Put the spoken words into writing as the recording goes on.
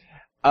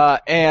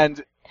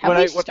And Have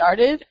we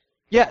started?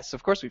 Yes,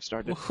 of course we've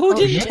started. Who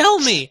didn't tell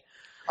me?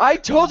 I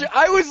told you.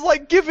 I was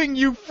like giving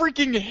you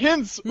freaking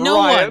hints. No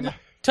Ryan. one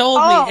told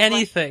me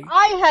anything.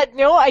 I had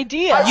no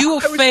idea. You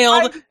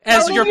failed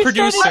as your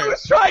producer. I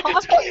was trying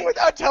to tell you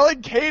without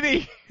telling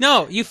Katie.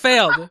 No, you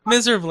failed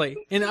miserably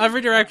in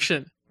every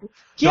direction.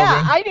 Yeah,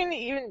 Children. I didn't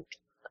even.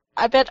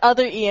 I bet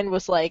other Ian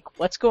was like,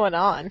 "What's going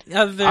on?"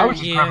 Other I was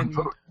just grabbing Ian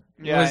food.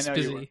 Yeah, was I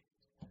know you were. busy.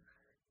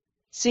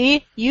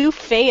 See, you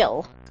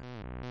fail.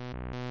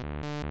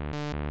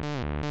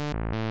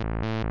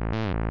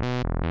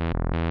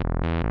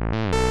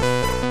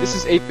 This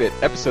is 8-Bit,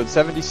 episode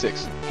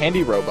 76,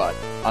 Handy Robot,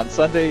 on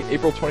Sunday,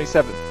 April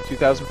 27th,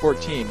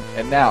 2014,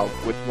 and now,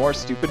 with more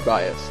stupid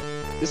bias.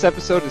 This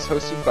episode is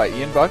hosted by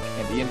Ian Buck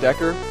and Ian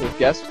Decker, with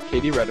guest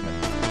Katie Redeman.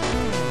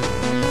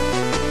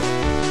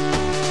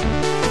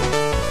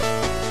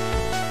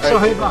 So,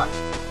 hey, Buck,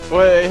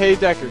 Well, hey,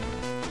 Decker.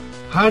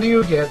 how do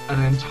you get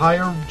an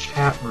entire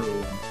chat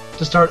room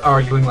to start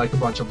arguing like a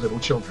bunch of little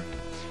children?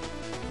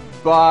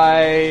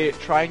 By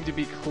trying to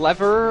be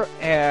clever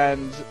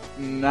and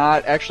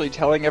not actually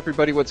telling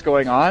everybody what's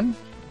going on,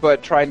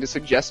 but trying to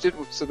suggest it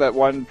so that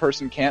one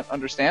person can't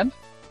understand,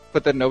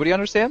 but then nobody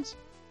understands?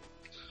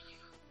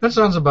 That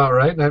sounds about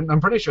right.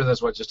 I'm pretty sure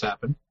that's what just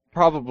happened.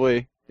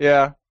 Probably,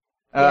 yeah.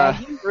 Yeah,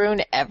 you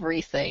ruin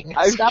everything.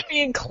 Stop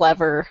being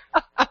clever.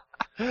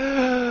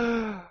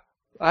 I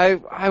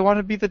want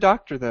to be the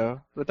doctor,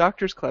 though. The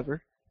doctor's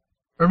clever.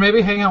 Or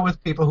maybe hang out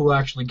with people who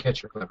actually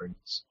get your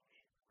cleverness.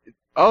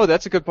 Oh,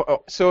 that's a good point.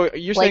 Oh, so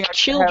you're saying Like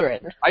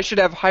children. I should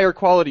have higher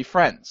quality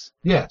friends?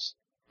 Yes.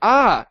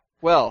 Ah,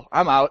 well,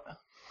 I'm out.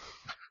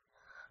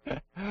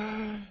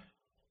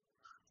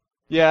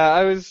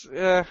 Yeah,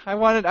 I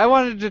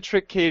wanted to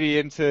trick Katie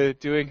into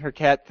doing her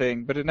cat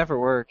thing, but it never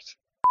worked.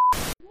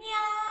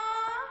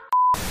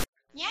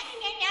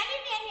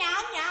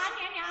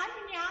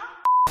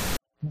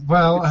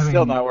 Well, It's I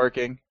still mean, not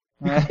working.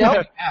 Nope.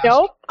 ask.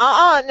 Nope.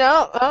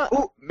 No.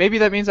 Ooh, maybe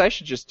that means I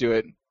should just do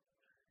it.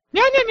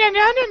 Nya, nya, nya,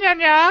 nya, nya,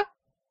 nya, nya.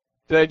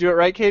 Did I do it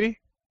right, Katie?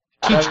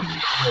 Teach me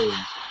your ways.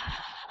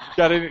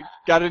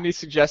 Got any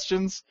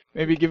suggestions?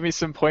 Maybe give me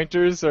some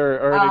pointers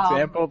or an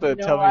example to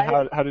tell me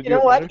how to do it. You know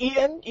what, better?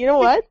 Ian? You know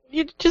what?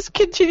 You just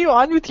continue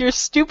on with your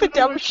stupid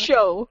dumb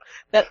show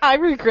that I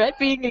regret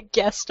being a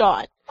guest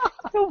on.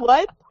 You know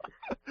what?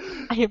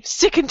 I am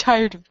sick and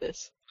tired of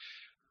this.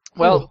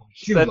 Well,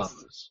 you that's, love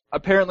this.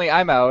 apparently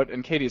I'm out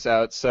and Katie's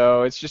out,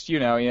 so it's just you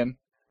now, Ian.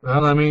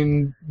 Well, I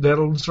mean,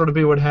 that'll sort of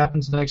be what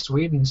happens next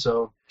Sweden,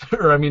 so...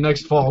 or, I mean,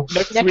 next fall.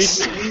 Next week.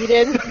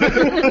 Sweden.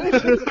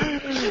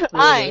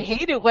 I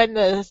hate it when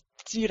the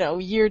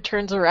year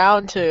turns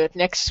around to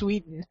next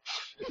Sweden.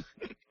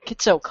 It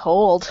gets so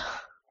cold.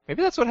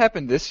 Maybe that's what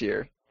happened this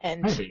year.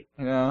 And Maybe.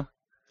 You know?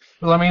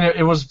 Well, I mean,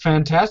 it was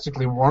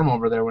fantastically warm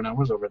over there when I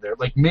was over there.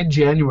 Like,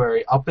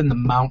 mid-January, up in the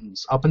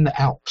mountains, up in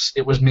the Alps,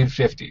 it was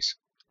mid-50s.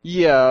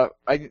 Yeah,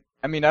 I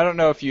mean, I don't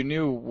know if you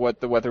knew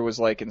what the weather was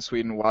like in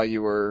Sweden while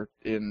you were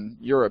in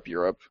Europe.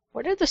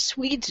 what are the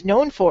Swedes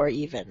known for,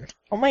 even?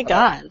 Oh my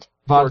god.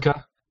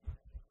 Vodka.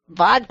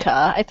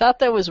 Vodka? I thought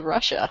that was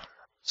Russia.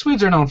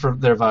 Swedes are known for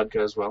their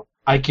vodka as well.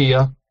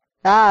 IKEA.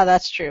 Ah,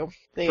 that's true.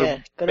 The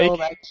For good old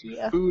making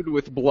IKEA. Food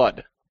with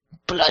blood.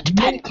 Blood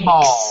pancakes.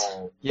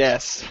 Meatballs.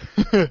 Yes.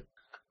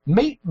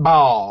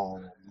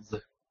 Meatballs.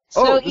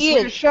 Oh, the Ian,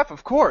 Swedish Chef,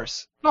 of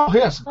course. Oh,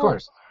 yes, of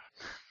course.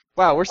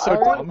 Wow, we're so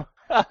Alright.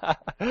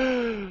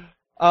 dumb.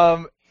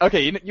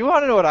 Okay, you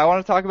want to know what I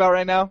want to talk about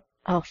right now?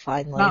 oh,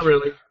 finally. Not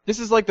really. This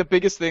is like the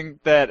biggest thing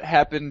that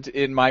happened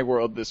in my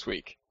world this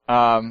week.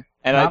 And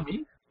Not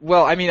me.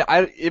 well, I mean,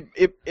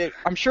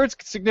 I'm sure it's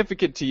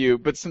significant to you,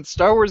 but since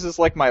Star Wars is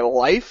like my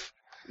life,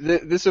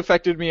 this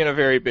affected me in a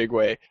very big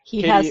way. He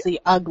Katie, has the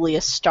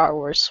ugliest Star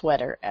Wars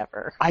sweater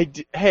ever.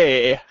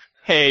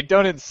 Hey,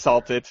 don't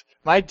insult it.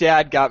 My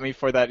dad got me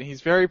for that, and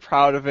he's very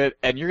proud of it,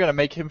 and you're gonna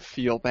make him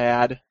feel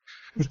bad.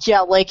 Yeah,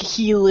 like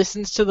he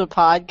listens to the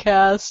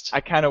podcast. I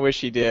kind of wish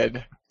he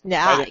did.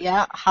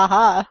 Yeah,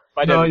 haha.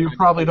 My No, dad- you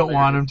probably don't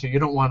want him to. You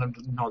don't want him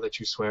to know that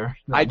you swear.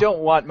 No. I don't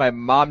want my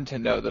mom to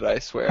know that I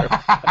swear.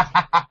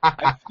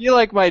 I feel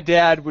like my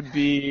dad would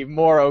be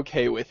more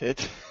okay with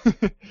it.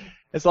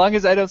 As long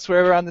as I don't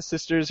swear around the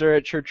sisters or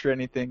at church or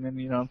anything, then,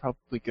 I'm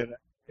probably good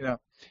at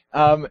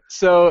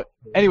So,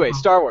 anyway,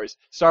 Star Wars.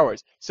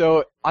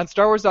 So, on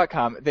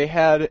StarWars.com, they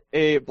had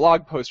a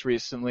blog post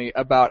recently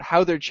about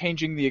how they're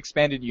changing the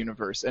expanded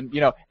universe. And,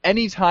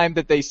 any time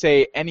that they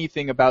say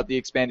anything about the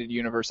expanded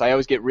universe, I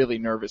always get really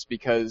nervous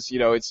because,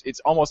 it's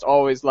almost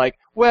always like,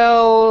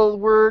 well,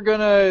 we're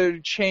gonna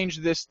change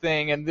this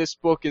thing and this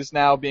book is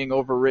now being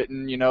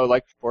overwritten,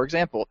 like, for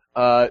example,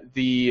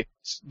 the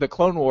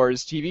Clone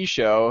Wars TV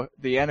show,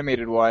 the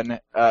animated one,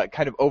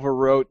 kind of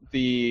overwrote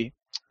the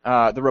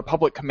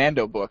Republic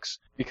Commando books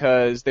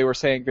because they were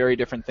saying very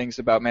different things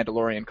about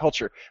Mandalorian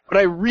culture. But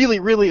I really,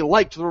 really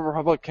liked the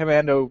Republic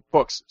Commando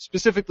books,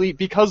 specifically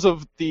because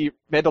of the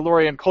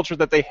Mandalorian culture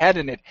that they had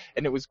in it,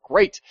 and it was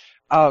great.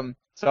 So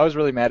I was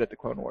really mad at the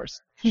Clone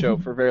Wars show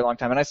for a very long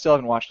time, and I still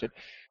haven't watched it.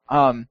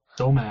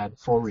 So mad,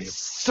 for real.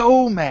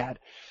 So mad.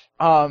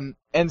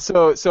 And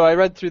so I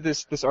read through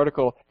this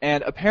article,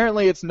 and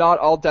apparently it's not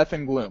all death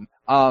and gloom.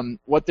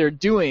 What they're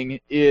doing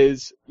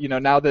is,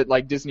 now that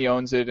like Disney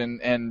owns it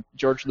and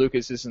George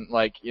Lucas isn't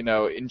like,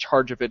 in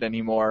charge of it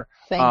anymore.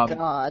 Thank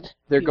God.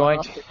 They're You going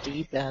off the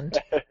deep end.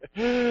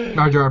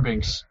 Jar Jar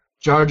Binks.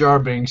 Jar Jar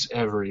Binks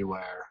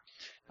everywhere.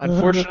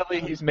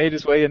 Unfortunately, he's made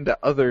his way into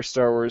other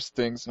Star Wars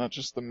things, not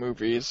just the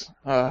movies.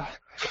 Well,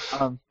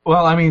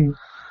 I mean,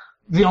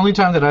 the only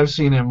time that I've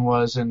seen him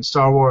was in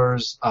Star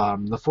Wars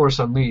The Force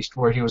Unleashed,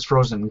 where he was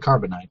frozen in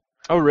carbonite.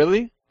 Oh,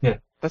 really? Yeah.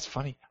 That's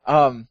funny.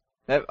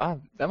 That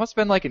must have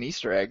been like an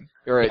Easter egg,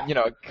 or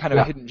kind of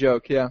a hidden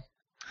joke, yeah.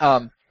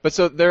 But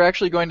so they're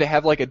actually going to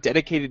have like a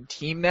dedicated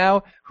team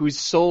now whose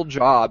sole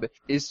job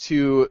is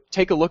to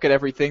take a look at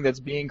everything that's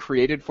being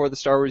created for the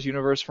Star Wars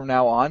universe from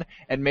now on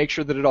and make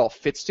sure that it all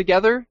fits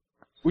together,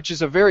 which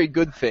is a very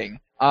good thing.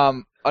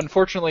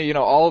 Unfortunately,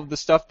 all of the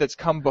stuff that's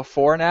come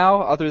before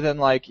now, other than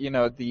like,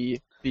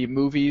 the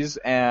movies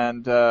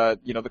and,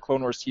 the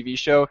Clone Wars TV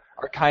show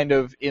are kind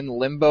of in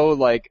limbo,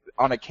 like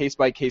on a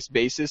case-by-case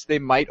basis. They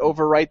might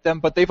overwrite them,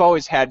 but they've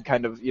always had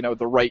kind of,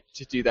 the right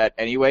to do that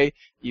anyway,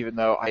 even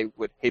though I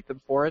would hate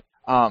them for it.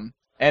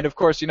 And of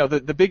course,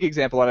 the big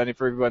example on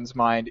everyone's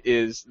mind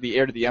is the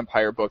Heir to the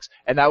Empire books,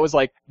 and that was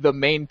like the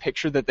main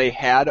picture that they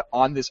had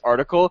on this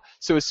article.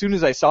 So as soon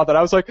as I saw that,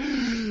 I was like,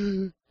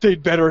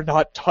 they'd better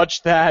not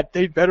touch that.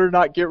 They'd better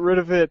not get rid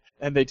of it,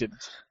 and they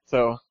didn't.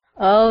 So.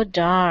 Oh,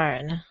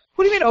 darn.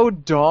 What do you mean, oh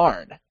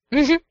darn?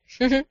 My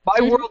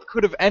world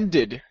could have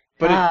ended,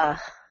 but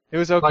it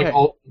was okay.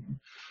 Like,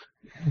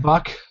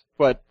 Buck,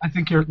 what? I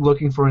think you're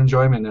looking for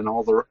enjoyment in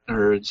all the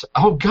nerds.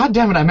 Oh, God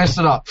damn it, I messed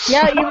it up.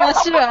 Yeah, you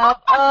messed it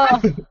up.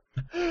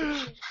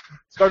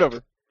 Start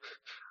over.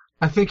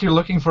 I think you're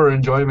looking for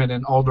enjoyment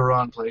in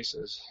Alderaan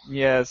places.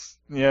 Yes.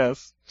 Very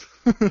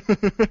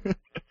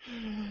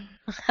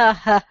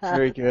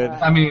good.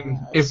 I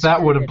mean, if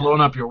that would have blown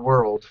up your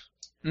world.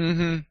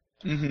 Grand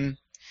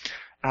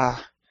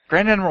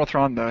Admiral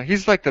Thrawn, though,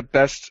 he's like the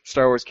best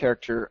Star Wars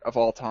character of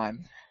all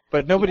time.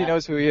 But nobody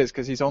knows who he is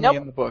because he's only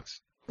in the books.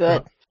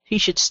 Good. He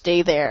should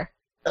stay there.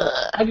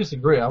 I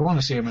disagree. I want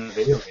to see him in a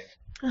video game.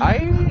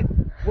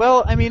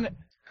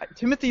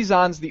 Timothy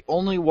Zahn's the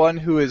only one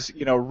who has,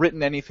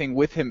 written anything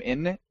with him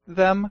in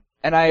them,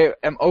 and I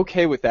am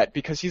okay with that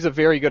because he's a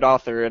very good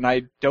author, and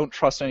I don't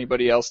trust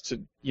anybody else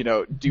to,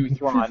 do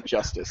Thrawn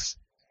justice.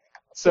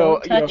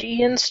 So, don't touch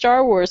Ian's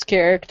Star Wars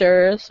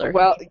characters, or he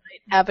might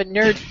have a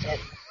nerd fit.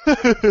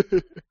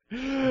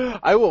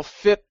 I will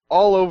fit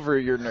all over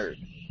your nerd.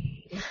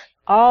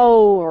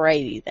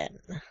 Alrighty then.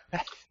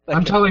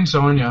 I'm telling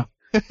Sonia.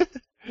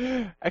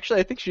 Actually,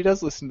 I think she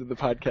does listen to the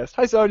podcast.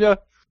 Hi, Sonia.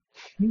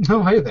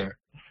 No, hey there.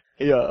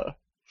 Yeah.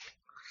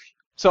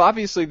 So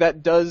obviously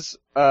that does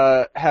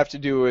have to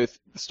do with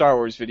Star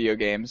Wars video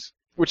games,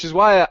 which is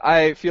why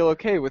I feel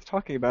okay with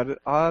talking about it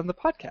on the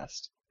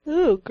podcast.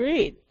 Ooh,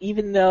 great.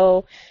 Even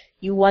though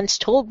you once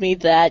told me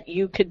that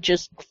you could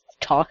just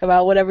talk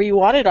about whatever you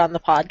wanted on the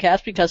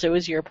podcast because it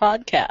was your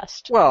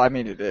podcast. Well, I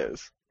mean, it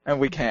is. And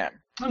we can.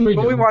 But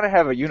we want to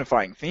have a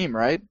unifying theme,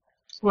 right?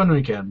 When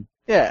we can.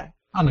 Yeah.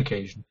 On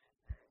occasion.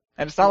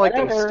 And it's not like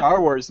there's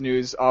Star Wars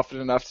news often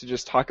enough to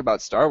just talk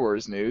about Star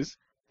Wars news.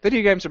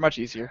 Video games are much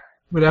easier.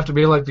 We'd have to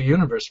be like the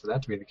universe for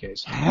that to be the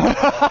case.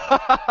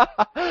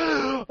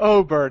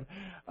 Oh, burn.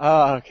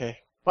 Okay.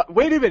 But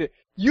wait a minute.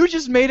 You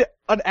just made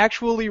an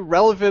actually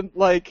relevant,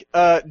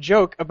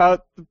 joke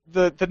about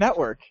the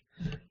network.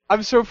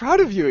 I'm so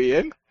proud of you,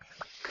 Ian.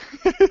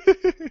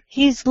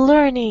 He's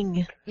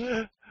learning.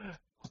 There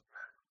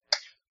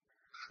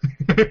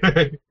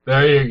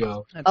you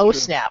go. That's true.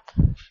 Snap.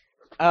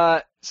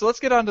 So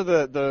let's get on to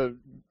the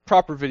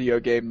proper video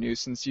game news,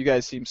 since you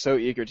guys seem so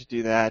eager to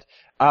do that.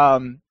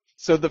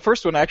 So the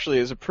first one actually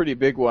is a pretty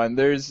big one.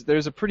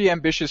 There's a pretty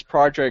ambitious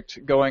project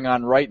going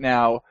on right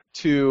now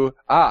to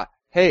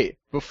hey,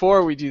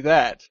 before we do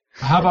that.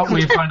 How about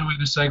we find a way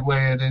to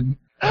segue it in?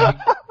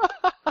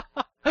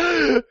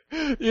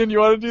 Ian, you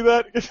want to do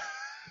that?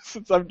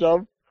 Since I'm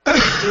dumb. You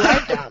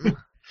are dumb.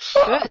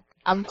 Good.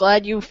 I'm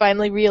glad you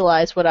finally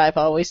realized what I've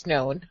always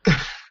known.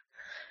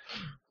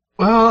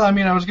 Well, I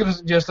mean, I was going to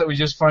suggest that we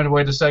just find a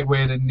way to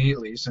segue it in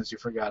neatly, since you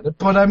forgot it.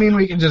 But, I mean,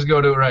 we can just go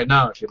to it right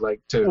now if you'd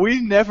like to.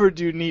 We never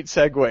do neat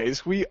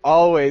segues. We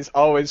always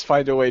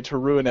find a way to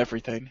ruin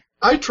everything.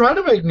 I try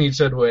to make neat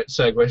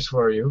segues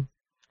for you.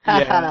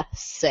 Haha,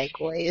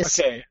 segues.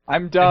 Okay,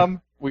 I'm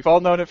dumb. We've all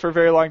known it for a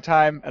very long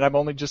time, and I'm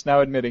only just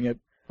now admitting it.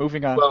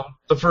 Moving on. Well,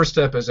 the first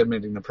step is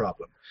admitting the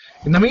problem.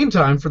 In the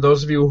meantime, for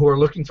those of you who are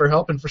looking for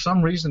help and for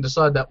some reason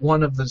decide that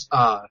one of the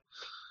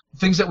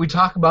things that we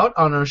talk about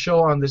on our show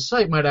on this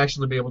site might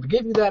actually be able to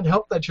give you that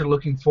help that you're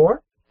looking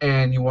for,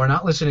 and you are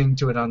not listening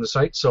to it on the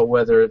site, so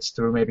whether it's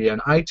through maybe an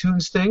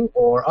iTunes thing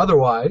or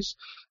otherwise,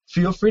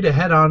 feel free to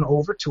head on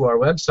over to our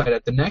website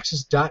at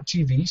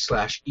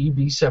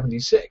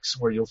thenexus.tv/EB76,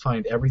 where you'll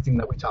find everything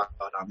that we talk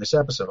about on this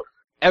episode.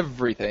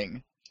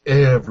 Everything.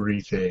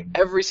 Everything.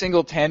 Every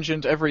single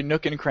tangent, every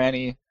nook and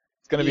cranny,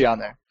 it's going to be on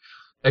there.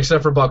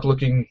 Except for Buck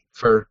looking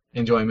for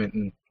enjoyment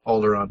in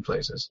Alderaan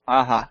places.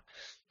 Uh-huh.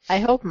 I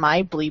hope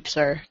my bleeps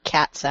are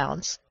cat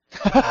sounds.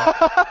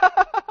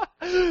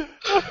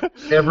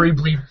 Every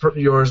bleep from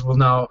yours will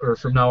now, or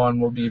from now on,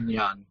 will be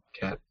Nyan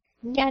Cat.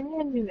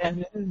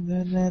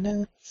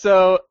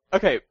 So,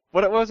 okay,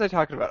 what was I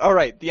talking about? All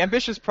right, the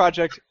ambitious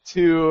project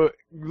to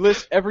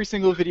list every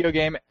single video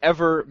game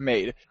ever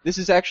made. This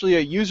is actually a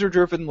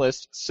user-driven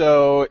list,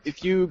 so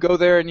if you go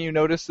there and you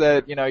notice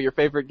that, your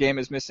favorite game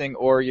is missing,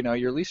 or,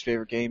 your least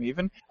favorite game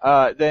even,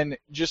 then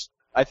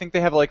I think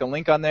they have like a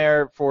link on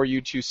there for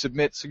you to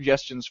submit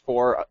suggestions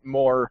for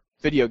more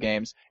video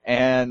games.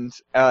 And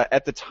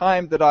at the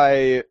time that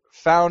I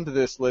found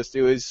this list,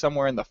 it was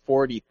somewhere in the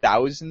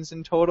 40,000s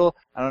in total.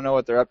 I don't know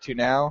what they're up to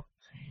now.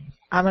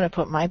 I'm going to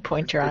put my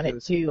pointer on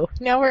it, too.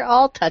 Now we're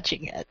all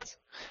touching it.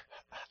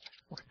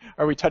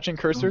 Are we touching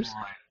cursors?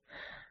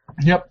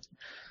 Yep.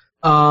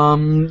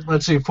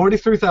 Let's see,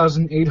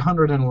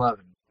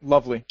 43,811.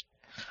 Lovely.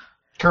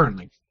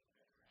 Currently.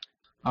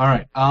 All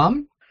right.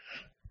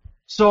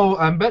 So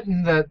I'm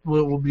betting that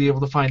we'll be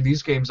able to find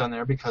these games on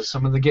there because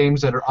some of the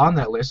games that are on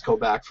that list go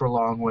back for a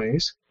long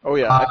ways. Oh,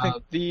 yeah. I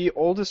think the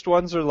oldest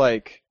ones are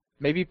like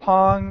maybe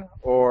Pong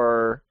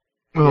or...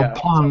 Well,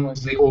 Pong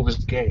is the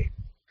oldest game.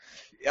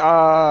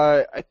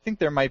 I think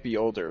there might be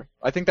older.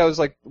 I think that was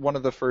like one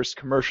of the first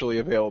commercially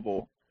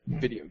available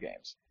video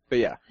games. But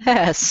yeah.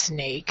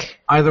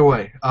 Snake. Either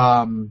way.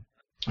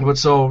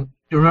 So,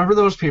 you remember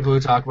those people who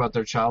talk about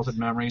their childhood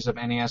memories of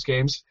NES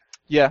games?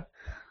 Yeah.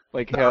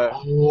 Like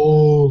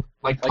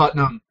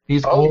Putnam.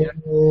 He's old. Yeah.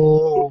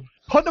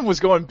 Putnam was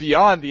going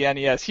beyond the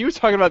NES. He was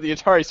talking about the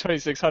Atari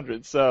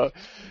 2600. So,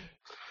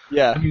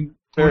 yeah. I mean,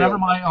 whenever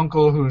my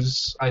uncle,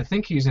 I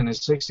think he's in his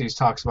 60s,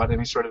 talks about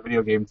any sort of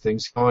video game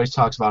things, he always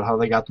talks about how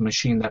they got the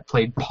machine that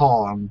played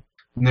Pong,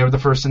 and they were the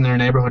first in their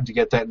neighborhood to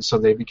get that, and so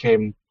they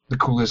became the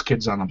coolest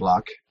kids on the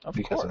block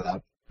because of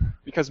that.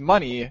 Because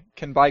money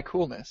can buy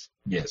coolness.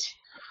 Yes.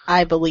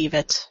 I believe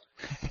it.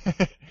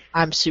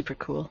 I'm super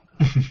cool.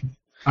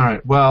 All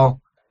right,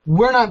 well,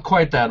 we're not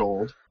quite that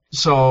old,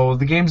 so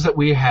the games that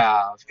we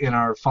have in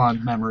our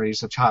fond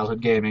memories of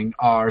childhood gaming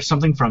are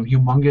something from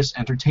Humongous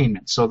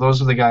Entertainment. So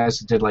those are the guys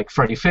that did like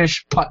Freddy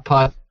Fish, Putt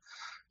Putt,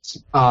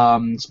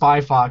 Spy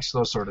Fox,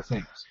 those sort of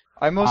things.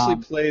 I mostly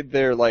played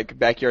their like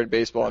backyard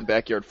baseball and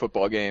backyard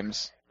football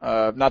games.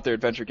 Not their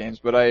adventure games,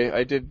 but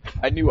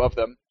I knew of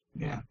them.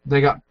 Yeah,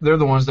 they're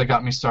the ones that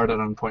got me started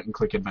on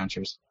point-and-click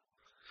adventures.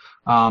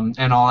 And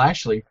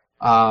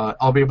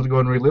I'll be able to go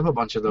and relive a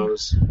bunch of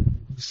those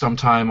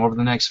sometime over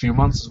the next few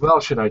months as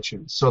well, should I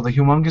choose. So the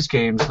Humongous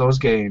games, those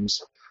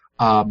games,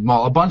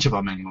 well, a bunch of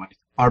them anyway,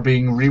 are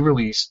being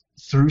re-released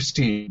through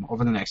Steam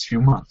over the next few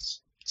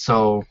months.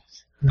 So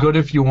good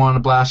if you want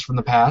to blast from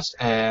the past,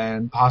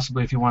 and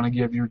possibly if you want to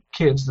give your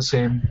kids the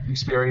same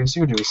experience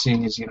you do,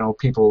 seeing as,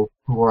 people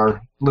who are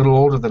a little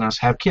older than us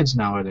have kids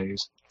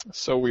nowadays.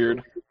 So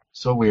weird.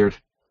 So weird.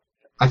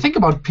 I think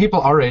about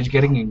people our age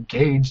getting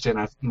engaged, and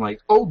I'm like,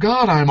 oh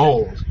God, I'm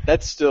old.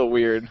 That's still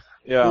weird.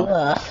 Yeah.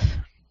 Ugh.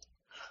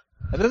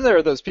 And then there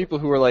are those people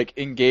who are like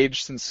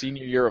engaged since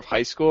senior year of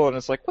high school, and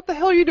it's like, what the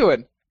hell are you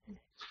doing?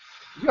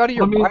 You out of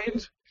your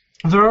mind?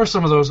 There are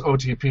some of those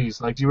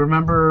OTPs. Like, do you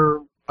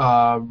remember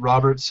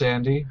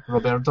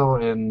Roberto,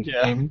 and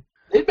Amy?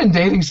 They've been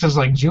dating since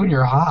like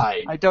junior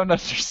high. I don't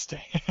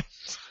understand.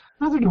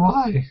 Neither do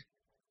I.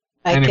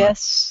 I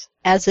guess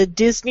as a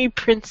Disney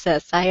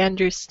princess, I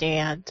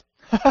understand.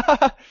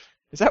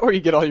 Is that where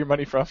you get all your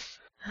money from?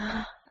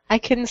 I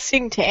can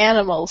sing to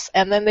animals,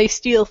 and then they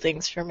steal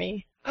things from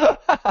me.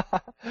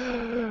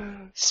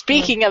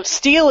 Speaking of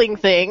stealing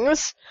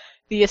things,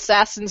 the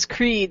Assassin's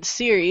Creed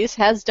series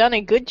has done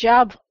a good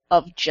job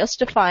of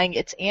justifying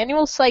its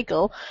annual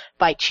cycle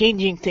by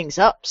changing things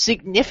up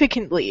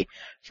significantly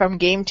from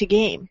game to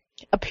game.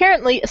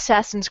 Apparently,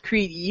 Assassin's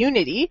Creed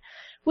Unity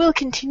will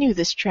continue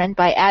this trend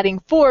by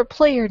adding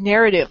 4-player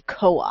narrative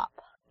co-op.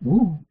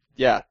 Ooh.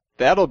 Yeah,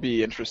 that'll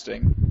be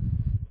interesting.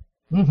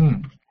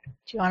 Mm-hmm. Do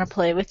you want to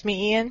play with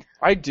me, Ian?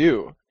 I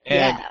do.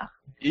 And yeah.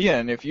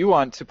 Ian, if you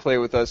want to play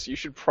with us, you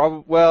should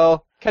probably...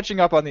 catching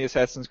up on the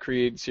Assassin's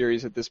Creed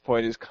series at this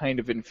point is kind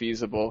of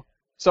infeasible.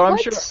 So I'm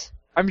sure...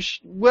 I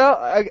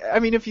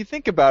mean, if you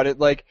think about it,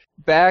 like,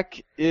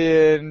 back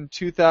in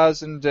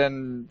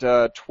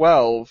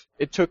 2012,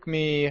 it took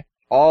me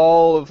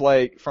all of,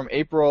 like, from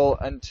April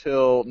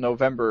until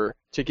November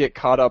to get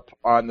caught up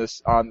on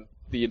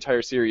the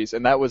entire series,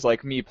 and that was,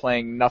 like, me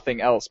playing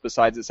nothing else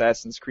besides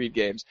Assassin's Creed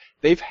games.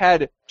 They've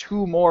had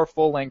 2 more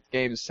full-length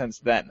games since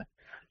then.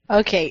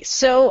 Okay,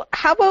 so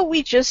how about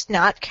we just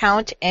not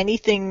count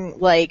anything,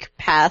 like,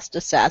 past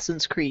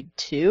Assassin's Creed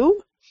 2?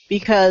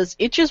 Because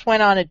it just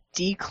went on a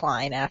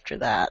decline after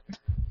that.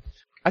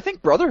 I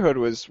think Brotherhood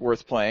was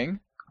worth playing.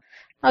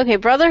 Okay,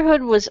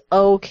 Brotherhood was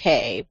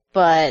okay,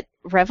 but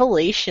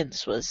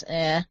Revelations was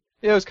eh.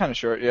 Yeah, it was kind of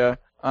short, yeah.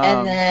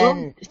 And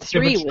then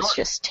 3 was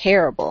just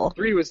terrible.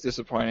 3 was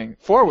disappointing.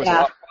 4 was a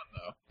lot of fun,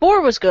 though.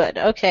 4 was good,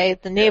 okay.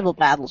 The naval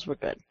battles were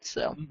good,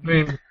 so. I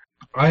mean,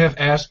 I have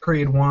Ass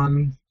Creed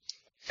 1,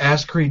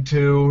 Ass Creed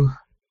 2.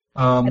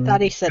 I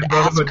thought he said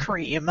Ass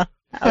Cream.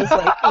 I was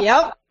like,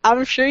 yep,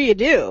 I'm sure you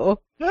do.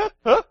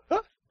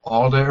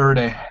 All day, every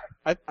day.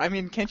 I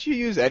mean, can't you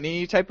use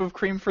any type of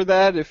cream for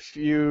that if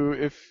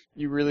you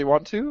really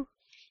want to?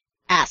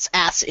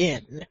 Ass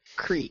in.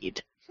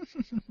 Creed.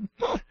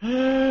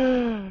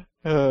 Why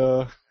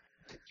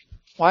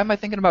am I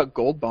thinking about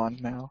Gold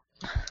Bond now?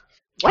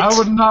 What? I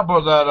would not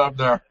put that up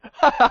there.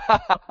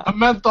 A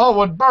menthol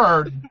would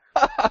burn.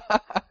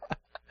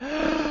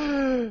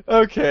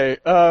 Okay,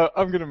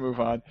 I'm gonna move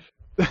on.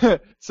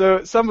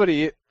 So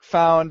somebody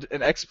found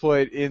an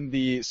exploit in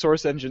the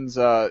Source Engine's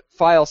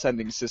file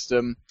sending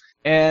system,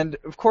 and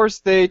of course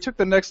they took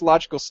the next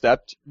logical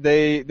step.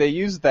 They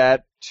used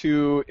that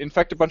to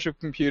infect a bunch of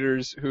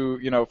computers who,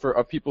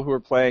 of people who are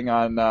playing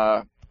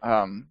on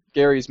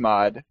Gary's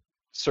mod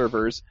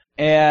servers,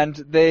 and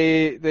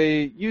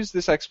they used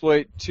this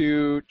exploit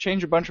to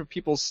change a bunch of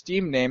people's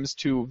Steam names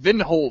to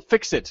Vinhole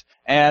Fixit,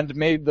 and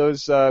made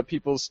those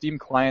people's Steam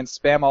clients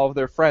spam all of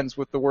their friends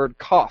with the word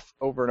cough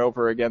over and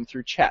over again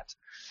through chat.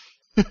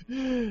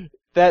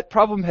 That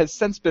problem has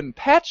since been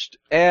patched,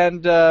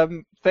 and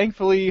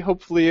thankfully,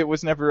 hopefully, it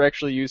was never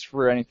actually used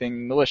for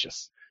anything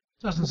malicious.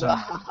 Doesn't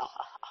sound.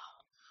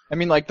 I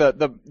mean, like,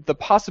 the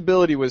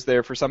possibility was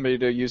there for somebody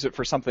to use it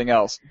for something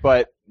else,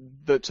 but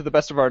to the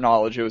best of our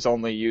knowledge, it was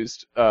only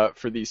used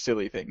for these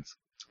silly things.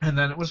 And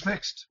then it was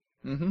fixed.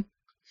 Mm-hmm.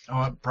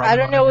 I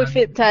don't know if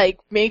it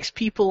makes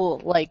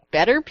people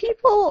better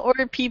people or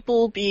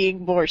people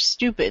being more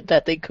stupid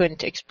that they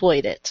couldn't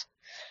exploit it.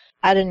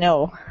 I don't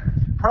know.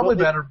 Probably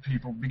better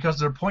people, because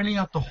they're pointing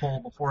out the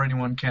hole before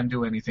anyone can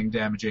do anything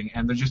damaging,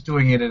 and they're just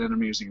doing it in an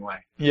amusing way.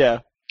 Yeah.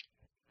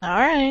 All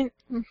right.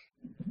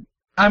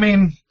 I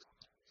mean,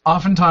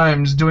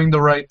 oftentimes doing the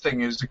right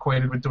thing is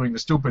equated with doing the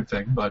stupid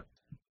thing, but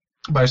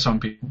by some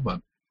people, but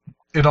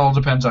it all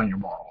depends on your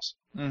morals.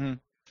 Mm-hmm.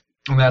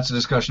 And that's a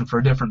discussion for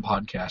a different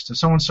podcast. If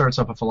someone starts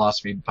up a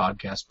philosophy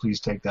podcast,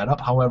 please take that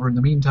up. However, in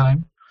the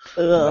meantime,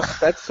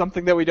 that's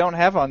something that we don't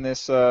have on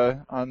this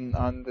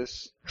on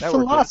this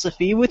network.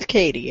 Philosophy with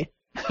Katie.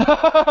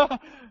 Oh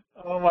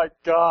my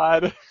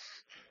god.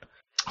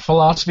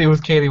 Philosophy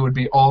with Katie would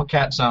be all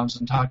cat sounds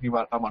and talking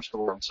about how much the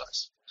world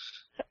sucks.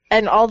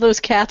 And all those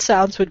cat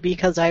sounds would be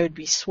because I would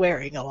be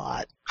swearing a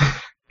lot.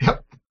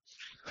 Yep.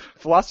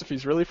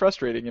 Philosophy's really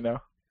frustrating,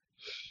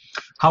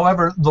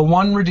 However, the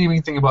one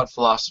redeeming thing about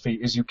philosophy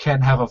is you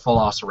can have a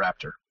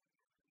Velociraptor.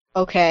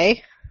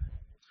 Okay.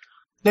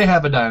 They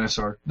have a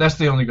dinosaur. That's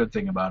the only good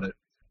thing about it.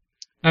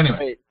 Anyway.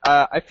 Wait,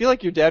 I feel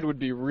like your dad would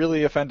be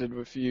really offended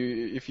if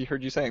he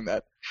heard you saying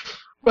that.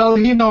 Well,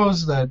 he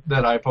knows that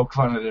I poke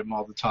fun at him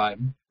all the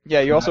time.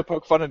 Yeah, you also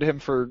poke fun at him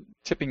for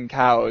tipping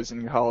cows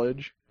in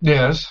college.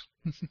 Yes.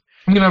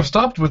 I mean, I've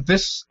stopped with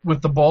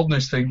the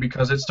baldness thing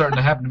because it's starting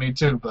to happen to me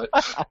too, but...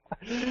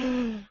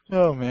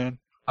 Oh, man.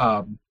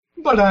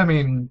 But I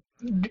mean,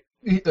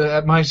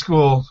 at my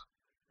school,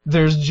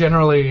 there's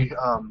generally...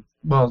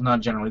 well, not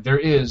generally. There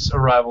is a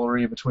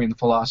rivalry between the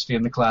philosophy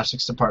and the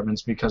classics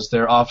departments because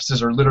their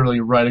offices are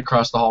literally right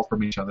across the hall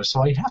from each other,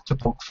 so I have to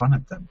poke fun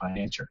at them by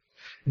nature.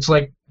 It's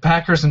like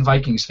Packers and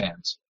Vikings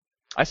fans.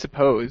 I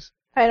suppose.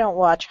 I don't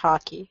watch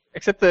hockey.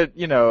 Except that,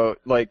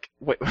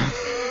 wait.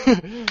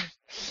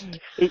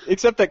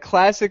 Except that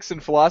classics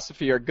and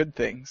philosophy are good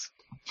things.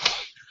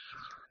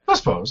 I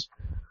suppose.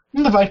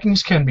 And the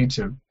Vikings can be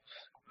too.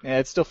 Yeah,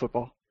 it's still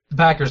football. The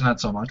Packers not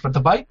so much, but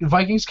the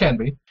Vikings can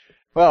be.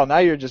 Well, now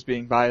you're just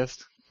being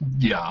biased.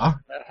 Yeah.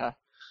 Uh-huh.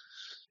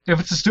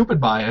 If it's a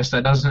stupid bias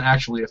that doesn't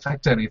actually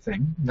affect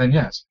anything, then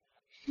yes.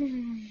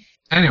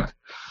 Anyway,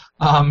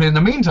 in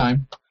the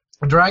meantime,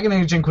 Dragon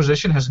Age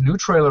Inquisition has a new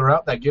trailer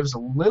out that gives a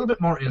little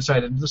bit more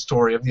insight into the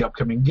story of the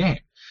upcoming game.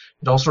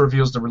 It also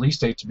reveals the release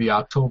date to be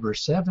October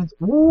 7th.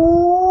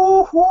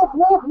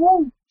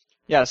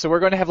 Yeah, so we're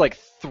going to have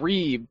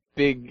 3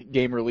 big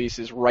game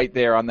releases right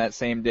there on that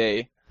same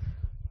day.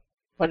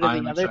 What are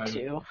I'm the other excited.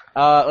 two?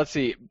 Let's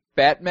see.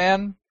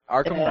 Batman,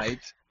 Arkham Knight,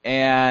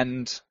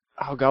 and...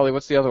 Oh, golly,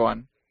 what's the other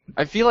one?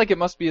 I feel like it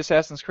must be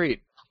Assassin's Creed.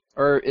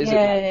 Or is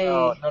Yay.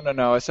 it...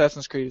 No.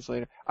 Assassin's Creed is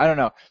later. I don't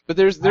know. But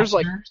there's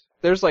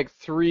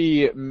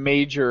 3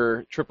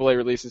 major AAA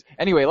releases.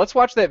 Anyway, let's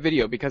watch that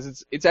video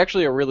because it's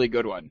actually a really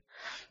good one.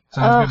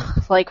 Sounds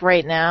good. Like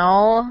right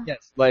now?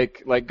 Yes.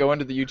 Like go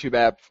into the YouTube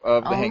app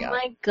of the Hangout. Oh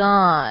my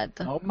god.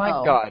 Oh my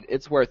god,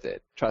 it's worth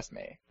it. Trust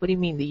me. What do you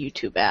mean the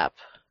YouTube app?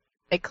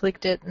 I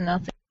clicked it,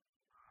 nothing.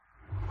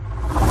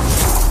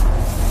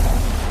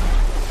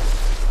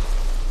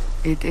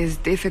 It is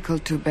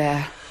difficult to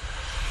bear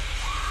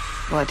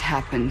what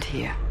happened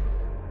here.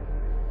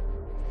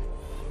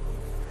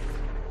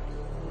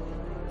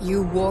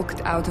 You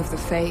walked out of the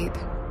Fade,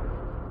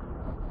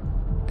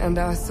 and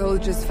our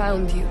soldiers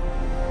found you.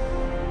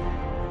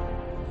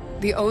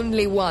 The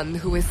only one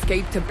who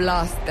escaped a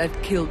blast that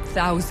killed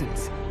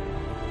thousands.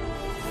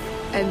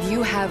 And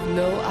you have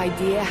no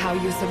idea how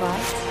you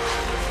survived?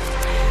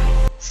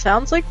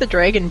 Sounds like the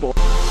Dragon Ball.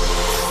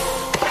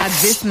 At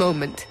this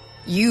moment,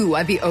 you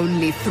are the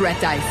only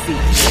threat I see.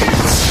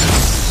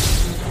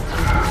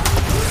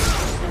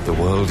 The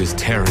world is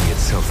tearing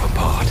itself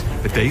apart,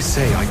 but they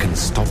say I can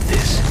stop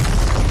this.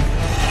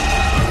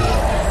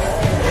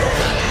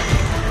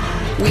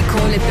 We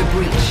call it the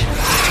Breach.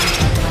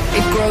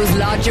 grows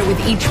larger with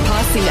each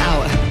passing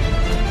hour.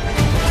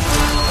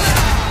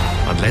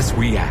 Unless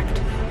we act,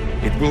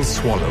 it will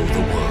swallow the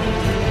world.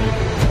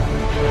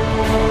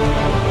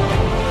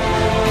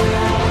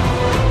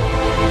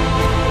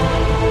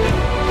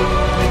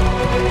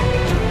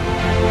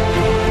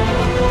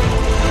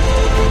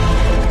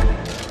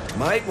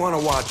 Might want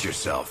to watch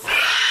yourself.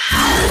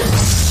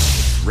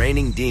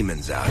 Raining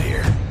demons out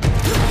here.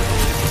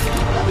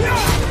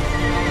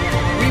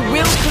 We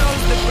will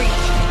close the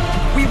breach.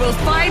 We will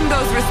find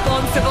those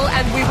responsible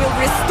and we will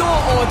restore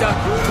order.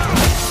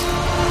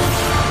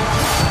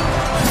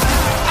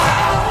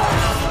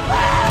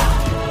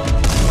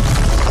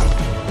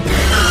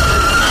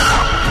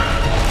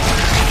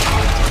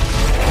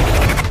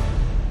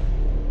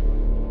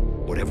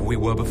 Whatever we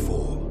were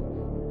before,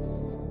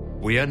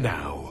 we are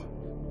now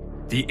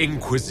the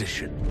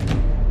Inquisition.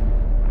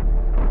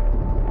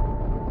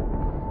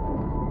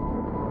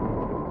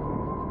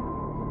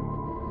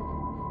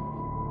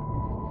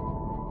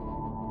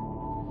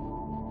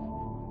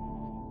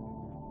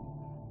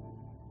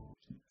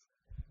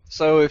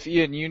 So if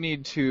Ian, you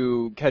need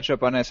to catch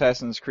up on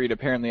Assassin's Creed,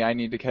 apparently I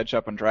need to catch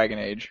up on Dragon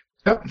Age.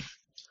 Yep.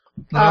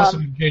 I also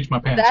engaged my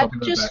pants. I'll That be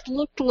right just back.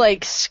 looked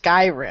like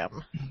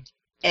Skyrim.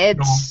 It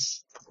No.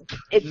 just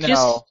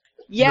No,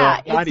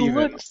 not it even.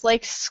 looks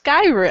like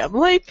Skyrim.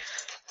 Like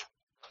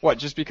What,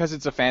 just because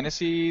it's a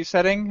fantasy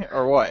setting,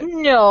 or what?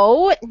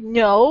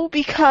 no,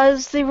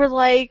 because they were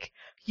like,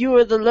 you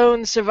are the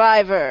lone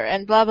survivor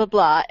and blah blah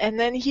blah, and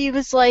then he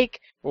was like,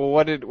 Well,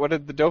 what did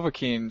the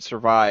Dovahkiin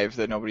survive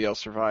that nobody else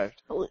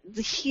survived?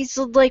 he's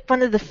like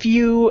one of the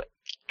few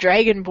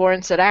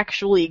Dragonborns that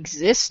actually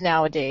exist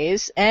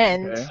nowadays,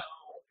 and Okay.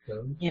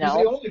 you He's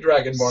know, the only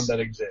Dragonborn that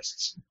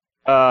exists.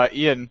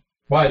 Ian,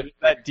 What?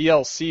 that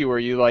DLC where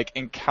you like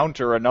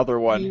encounter another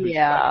one who's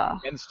Yeah. fighting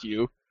against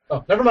you.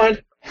 Oh, never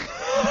mind.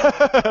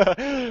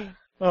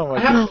 Oh my I god.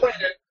 haven't played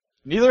it.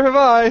 Neither have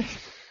I,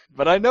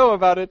 but I know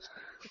about it.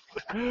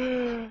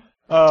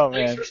 Oh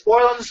Thanks man. for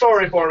spoiling the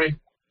story for me.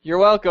 You're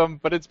welcome,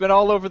 but it's been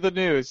all over the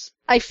news.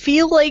 I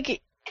feel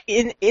like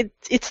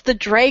it's the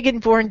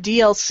Dragonborn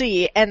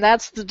DLC, and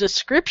that's the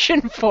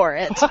description for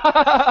it.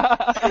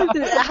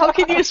 How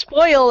can you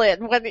spoil it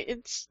when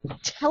it's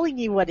telling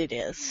you what it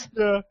is?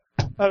 Yeah,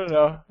 I don't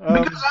know.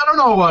 Because I don't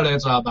know what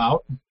it's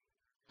about.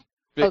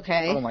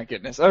 Okay. Oh my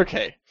goodness.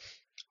 Okay.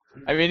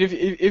 I mean,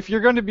 if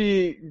you're going to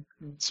be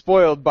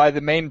spoiled by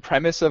the main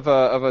premise of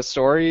a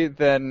story,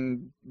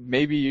 then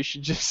maybe you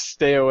should just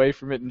stay away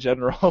from it in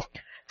general.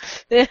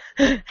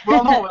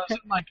 Well, no, it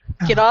isn't like...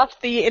 Get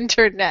off the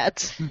internet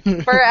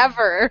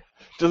forever.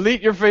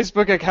 Delete your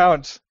Facebook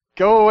account.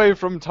 Go away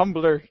from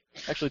Tumblr.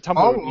 Actually,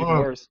 Tumblr would be even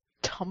worse.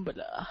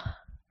 Tumblr.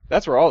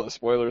 That's where all the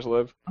spoilers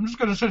live. I'm just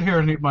going to sit here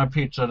and eat my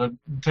pizza to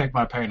take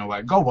my pain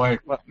away. Go away.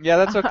 Well, yeah,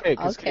 that's okay,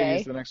 because Okay.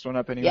 Katie's the next one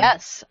up anyway.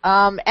 Yes.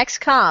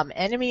 XCOM,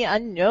 Enemy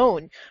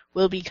Unknown,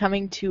 will be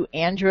coming to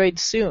Android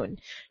soon.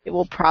 It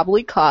will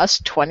probably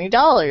cost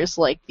 $20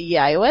 like the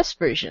iOS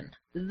version,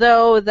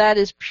 though that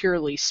is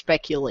purely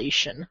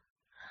speculation.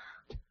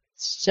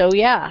 So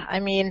yeah,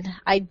 I mean,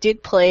 I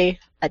did play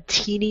a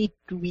teeny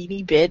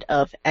weeny bit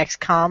of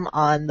XCOM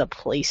on the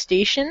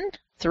PlayStation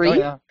 3. Oh,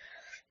 yeah.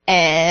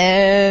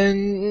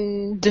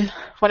 And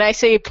when I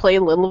say play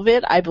a little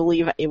bit, I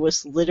believe it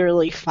was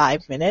literally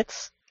 5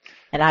 minutes.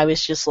 And I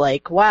was just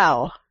like,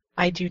 wow,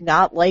 I do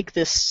not like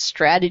this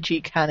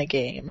strategy kind of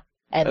game.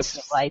 And That's-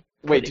 so I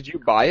Wait, did you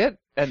buy it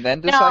and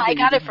then decide No, that I you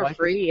got it didn't for like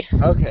free.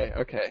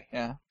 Okay,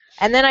 yeah.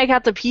 And then I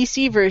got the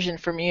PC version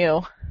from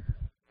you.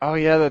 Oh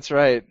yeah, that's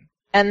right.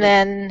 And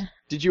then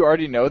Did you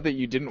already know that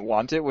you didn't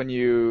want it when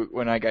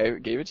I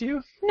gave it to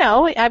you?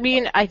 no, I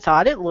mean I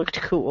thought it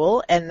looked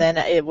cool, and then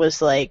it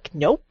was like,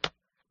 nope.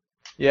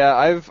 Yeah,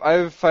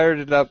 I've fired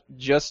it up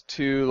just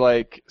to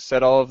like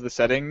set all of the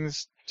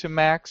settings to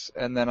max,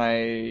 and then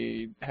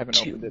I haven't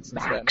To opened it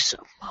since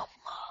maximum.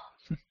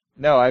 then.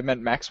 No, I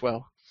meant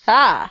Maxwell.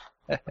 Ah.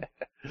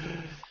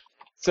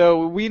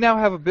 So we now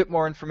have a bit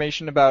more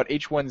information about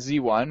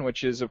H1Z1,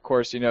 which is, of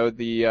course,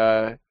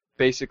 the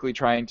basically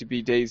trying to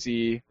be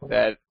DayZ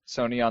that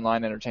Sony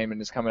Online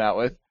Entertainment is coming out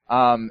with,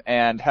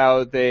 and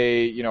how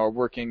they, are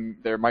working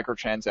their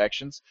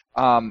microtransactions.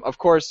 Of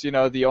course,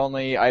 the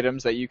only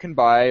items that you can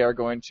buy are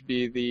going to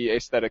be the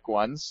aesthetic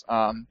ones,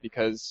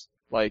 because,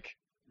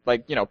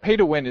 pay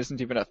to win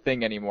isn't even a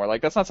thing anymore.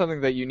 Like, that's not something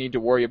that you need to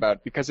worry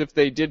about, because if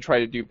they did try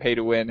to do pay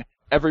to win,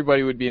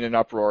 everybody would be in an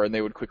uproar and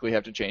they would quickly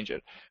have to change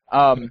it.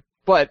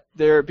 But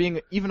they're being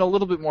even a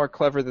little bit more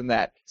clever than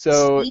that.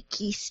 So,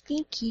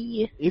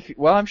 Sneaky.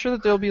 I'm sure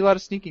that there'll be a lot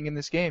of sneaking in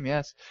this game,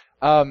 yes.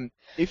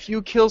 If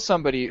you kill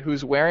somebody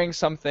who's wearing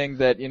something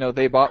that,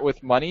 they bought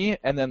with money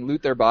and then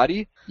loot their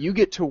body, you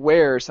get to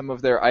wear some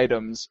of their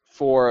items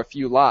for a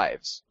few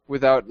lives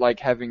without,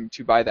 having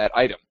to buy that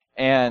item.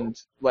 And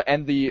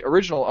the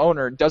original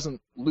owner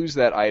doesn't lose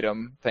that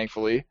item,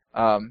 thankfully,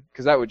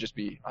 because that would just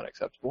be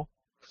unacceptable.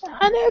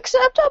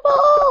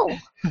 Unacceptable!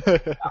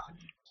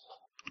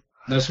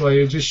 That's why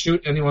you just shoot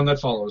anyone that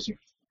follows you.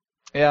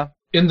 Yeah.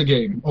 In the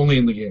game. Only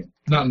in the game.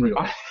 Not in real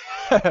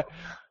life.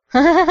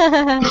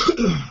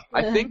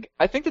 I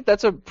think that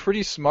that's a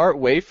pretty smart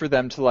way for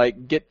them to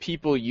like get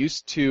people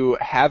used to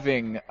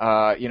having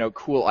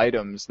cool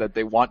items that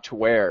they want to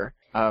wear,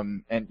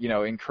 and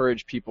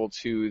encourage people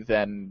to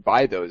then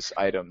buy those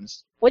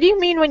items. What do you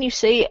mean when you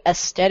say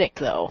aesthetic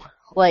though?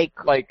 Like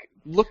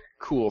Look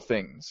cool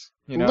things,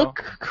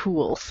 look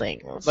cool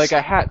things. like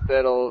a hat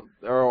that'll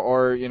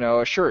or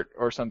a shirt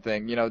or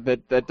something,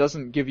 that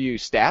doesn't give you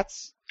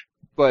stats,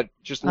 but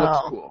just looks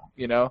cool,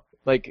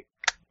 like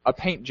a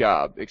paint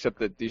job, except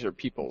that these are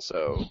people,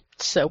 so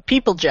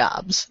people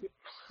jobs.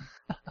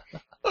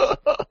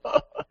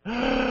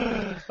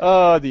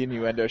 Oh, the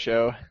innuendo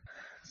show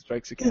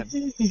strikes again.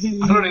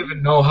 I don't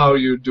even know how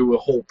you do a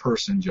whole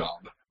person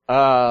job.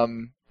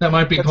 That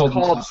might be It's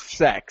called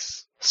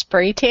sex.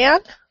 Spray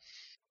tan?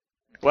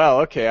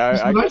 Well, okay,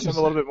 That's I what I guess I'm just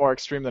a little bit more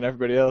extreme than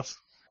everybody else.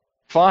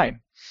 Fine.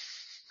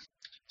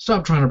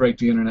 Stop trying to break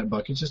the internet,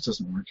 Buck. It just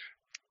doesn't work.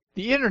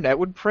 The internet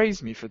would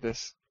praise me for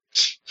this.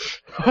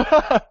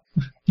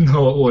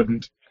 No, it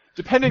wouldn't.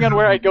 Depending on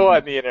where I go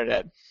on the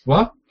internet.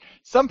 What?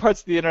 Some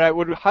parts of the internet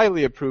would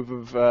highly approve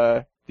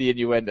of the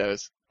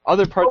innuendos.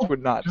 Other parts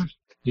would not.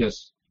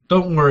 Yes.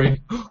 Don't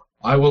worry.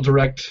 I will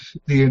direct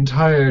the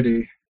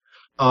entirety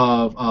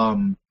of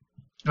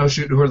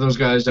who are those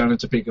guys down in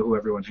Topeka who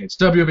everyone hates?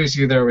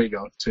 WBC, there we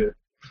go.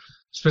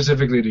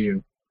 Specifically to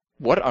you.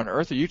 What on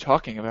earth are you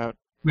talking about?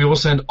 We will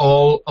send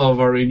all of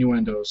our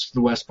innuendos to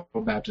the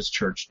Westboro Baptist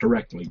Church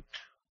directly.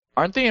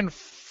 Aren't they in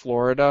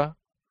Florida?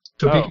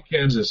 Topeka,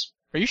 Kansas.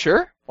 Are you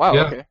sure? Wow,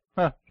 Yeah. okay.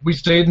 Huh. We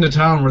stayed in the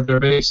town where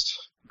they're based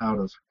out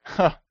of.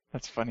 Huh.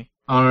 That's funny.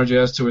 On our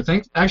jazz tour.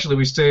 Actually,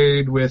 we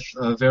stayed with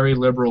a very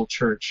liberal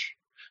church,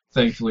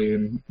 thankfully,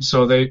 and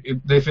so they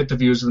fit the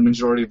views of the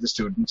majority of the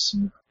students.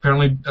 And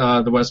apparently,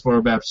 the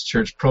Westboro Baptist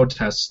Church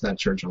protests that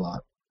church a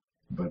lot.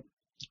 But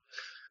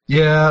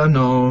yeah,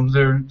 no,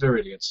 they're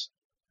idiots.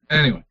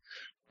 Anyway,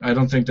 I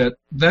don't think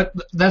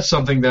that's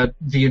something that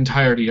the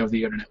entirety of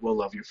the internet will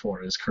love you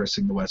for, is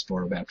cursing the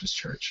Westboro Baptist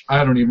Church.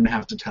 I don't even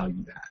have to tell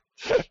you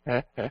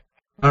that.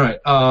 All right.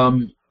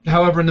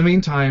 However, in the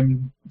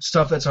meantime,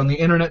 stuff that's on the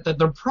internet that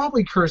they're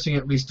probably cursing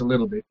at least a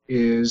little bit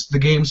is the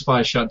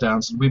GameSpy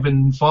shutdowns. We've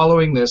been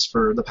following this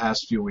for the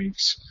past few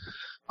weeks.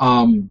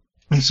 And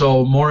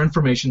so more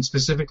information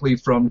specifically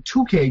from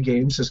 2K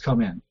Games has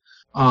come in.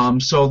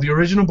 So the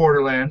original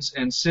Borderlands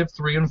and Civ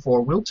 3 and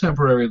 4 will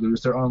temporarily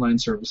lose their online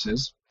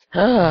services.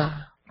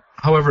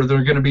 However,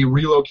 they're going to be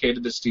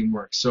relocated to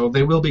Steamworks, so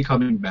they will be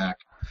coming back,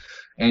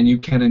 and you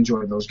can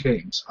enjoy those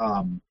games.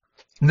 And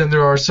then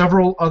there are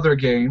several other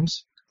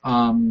games,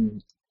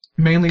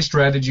 mainly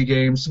strategy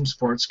games, some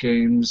sports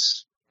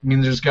games. I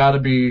mean, there's got to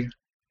be...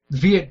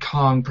 Viet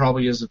Cong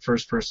probably is a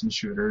first-person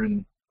shooter,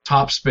 and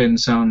Top Spin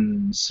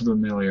sounds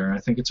familiar. I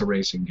think it's a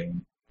racing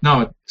game.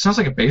 No, it sounds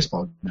like a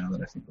baseball game now that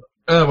I think of it.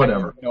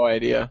 Whatever. I have no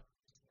idea.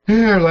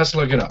 Here, let's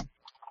look it up.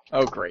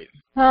 Oh, great.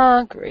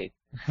 Oh, great.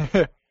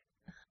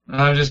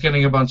 I'm just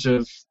getting a bunch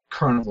of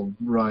carnival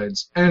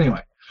rides.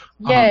 Anyway.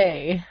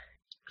 Yay.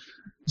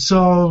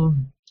 So,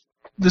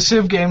 the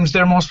Civ games,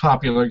 their most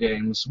popular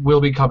games,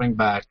 will be coming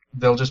back.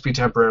 They'll just be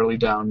temporarily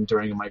down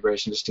during a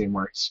migration to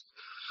Steamworks.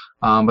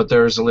 But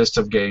there's a list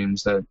of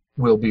games that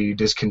will be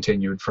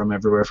discontinued from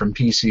everywhere from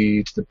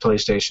PC to the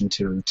PlayStation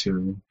 2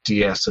 to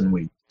DS and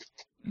Wii.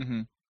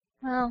 Mm-hmm.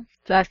 Well,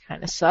 that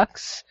kind of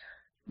sucks.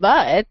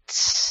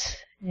 But,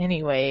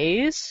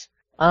 anyways,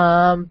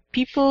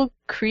 people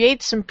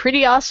create some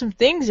pretty awesome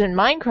things in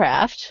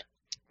Minecraft,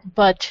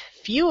 but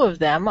few of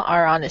them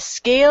are on a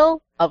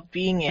scale of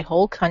being a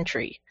whole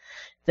country.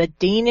 The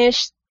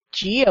Danish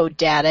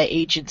Geodata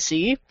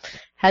Agency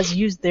has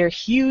used their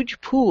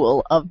huge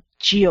pool of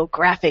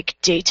geographic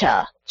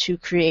data to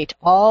create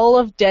all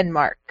of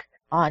Denmark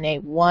on a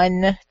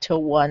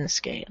 1-to-1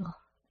 scale.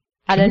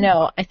 I don't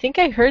know. I think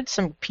I heard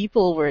some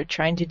people were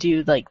trying to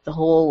do like the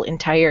whole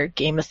entire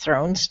Game of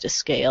Thrones to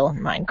scale in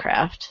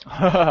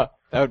Minecraft.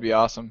 That would be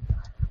awesome.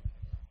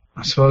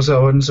 I suppose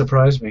that wouldn't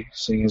surprise me,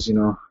 seeing as,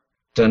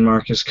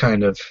 Denmark is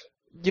kind of...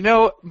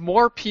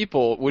 More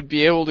people would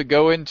be able to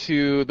go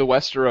into the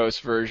Westeros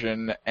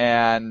version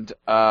and,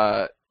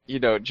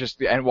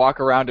 and walk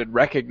around and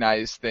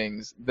recognize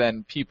things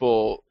than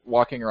people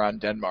walking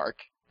around Denmark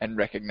and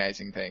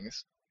recognizing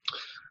things.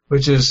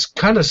 Which is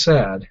kind of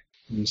sad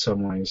in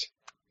some ways.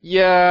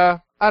 Yeah,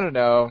 I don't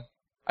know.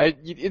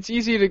 It's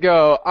easy to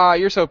go,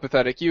 you're so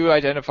pathetic. You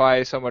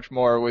identify so much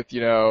more with,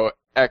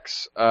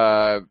 X,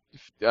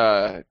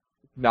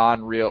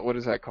 non-real, what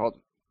is that called?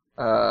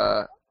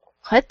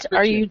 What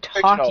are you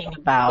talking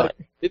about?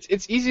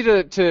 It's easy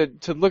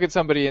to look at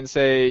somebody and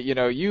say,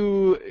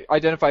 you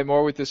identify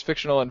more with this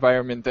fictional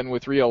environment than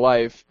with real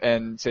life,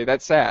 and say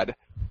that's sad.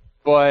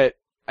 But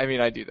I mean,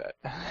 I do that.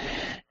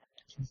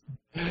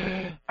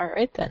 All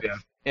right then.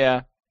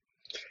 Yeah.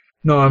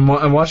 No,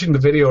 I'm watching the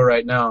video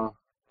right now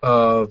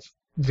of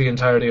the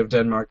entirety of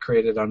Denmark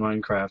created on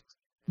Minecraft.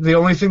 The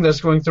only thing that's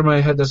going through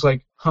my head that's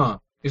like,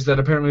 is that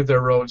apparently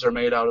their roads are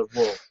made out of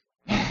wool.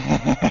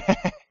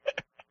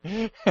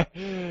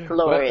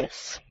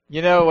 Glorious.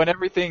 You know, when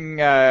everything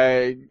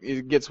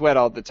it gets wet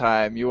all the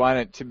time, you want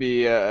it to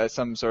be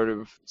some sort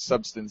of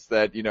substance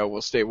that,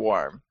 will stay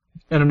warm.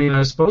 And I mean,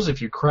 I suppose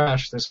if you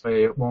crash this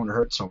way, it won't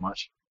hurt so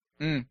much.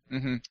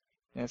 Mm-hmm.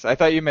 Yes, I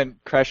thought you meant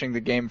crashing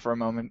the game for a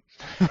moment.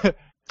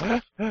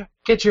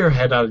 Get your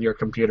head out of your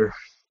computer.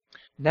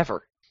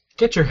 Never.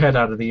 Get your head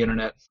out of the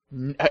internet.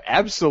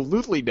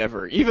 Absolutely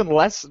never. Even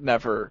less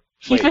never.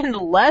 Wait, Even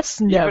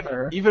less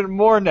never. Even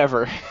more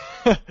never.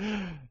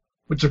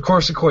 Which, of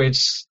course,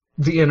 equates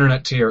the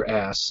internet to your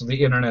ass. So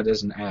the internet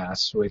is an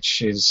ass,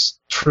 which is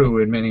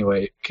true in many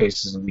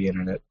cases of the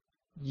internet.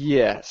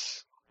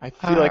 Yes. I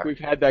feel like we've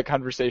had that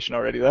conversation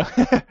already, though.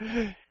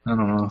 I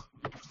don't know.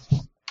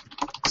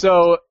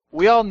 So,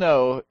 we all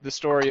know the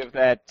story of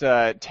that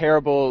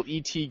terrible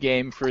E.T.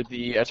 game for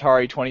the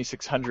Atari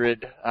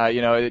 2600.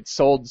 It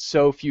sold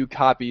so few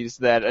copies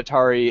that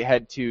Atari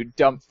had to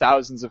dump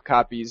thousands of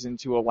copies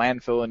into a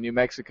landfill in New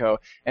Mexico.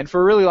 And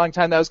for a really long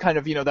time, that was kind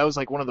of, that was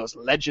like one of those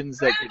legends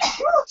that could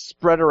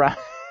spread around,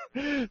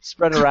 by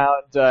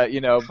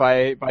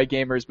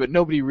gamers, but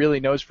nobody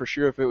really knows for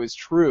sure if it was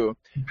true.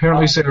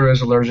 Apparently Sarah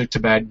is allergic to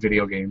bad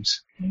video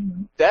games.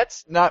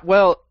 That's not,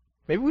 well,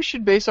 maybe we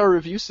should base our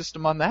review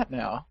system on that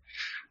now.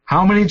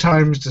 How many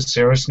times does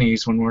Sarah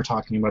sneeze when we're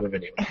talking about a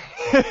video?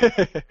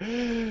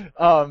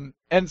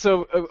 And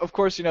so, of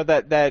course,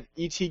 that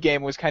E.T.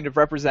 game was kind of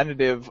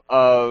representative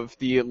of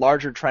the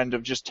larger trend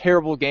of just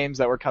terrible games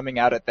that were coming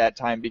out at that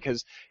time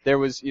because there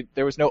was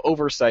no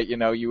oversight.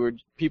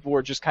 People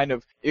were just kind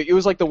of, it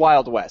was like the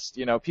Wild West.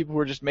 People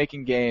were just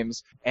making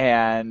games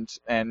and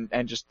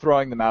just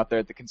throwing them out there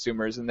at the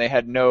consumers, and they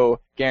had no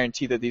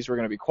guarantee that these were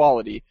going to be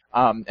quality.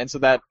 And so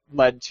that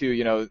led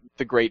to,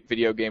 the great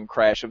video game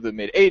crash of the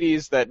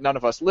mid-'80s that none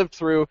of us lived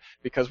through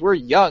because we're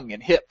young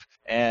and hip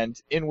and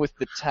in with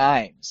the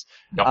times.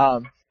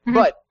 Yep.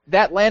 But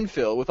that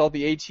landfill with all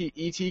the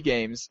E.T.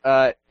 games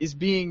is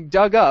being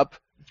dug up,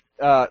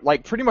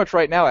 like pretty much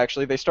right now,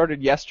 actually. They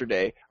started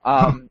yesterday.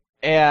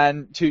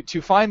 And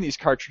to find these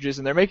cartridges,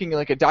 and they're making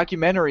like a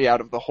documentary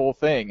out of the whole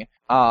thing.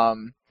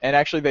 And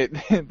actually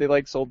they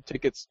like sold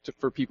tickets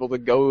for people to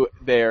go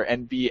there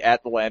and be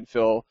at the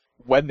landfill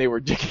when they were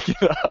digging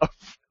it up.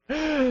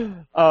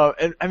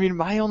 And I mean,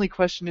 my only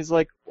question is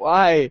like,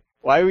 why?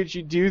 Why would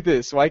you do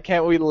this? Why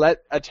can't we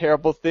let a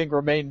terrible thing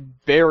remain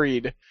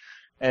buried?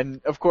 And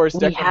of course,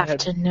 We have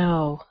to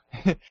know.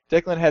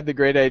 Declan had the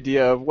great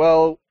idea of,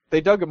 well,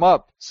 they dug them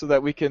up so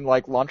that we can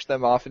like launch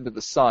them off into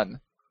the sun,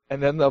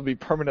 and then they'll be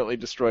permanently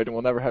destroyed, and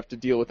we'll never have to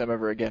deal with them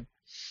ever again.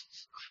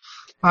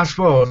 I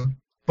suppose.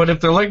 But if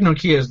they're like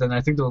Nokias, then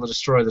I think they'll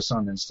destroy the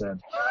sun instead.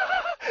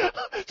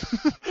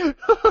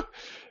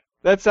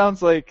 That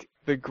sounds like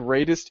the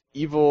greatest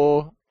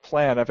evil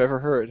plan I've ever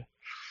heard.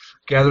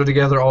 Gather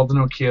together all the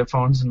Nokia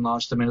phones and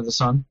launch them into the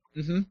sun?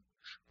 Mm-hmm.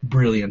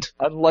 Brilliant.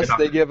 Unless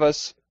they give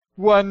us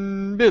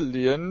 $1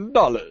 billion.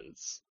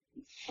 Which,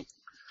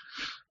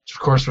 of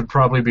course, would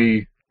probably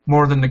be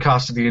more than the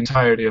cost of the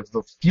entirety of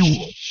the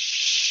fuel.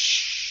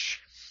 Shh.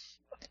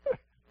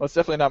 Well, it's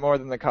definitely not more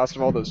than the cost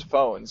of all those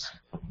phones.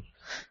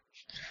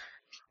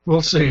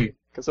 We'll see.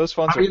 Because those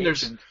phones are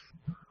ancient.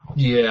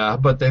 Yeah,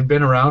 but they've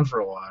been around for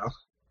a while.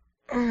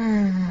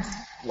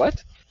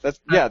 What? That's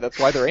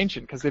why they're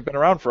ancient, because they've been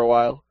around for a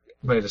while.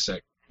 Wait a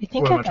sec. I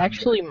think I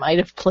actually might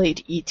have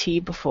played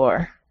E.T.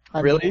 before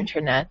on the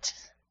internet.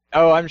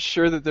 Oh, I'm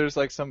sure that there's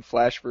like some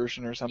Flash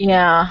version or something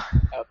out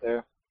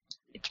there.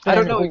 It's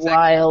been a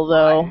while,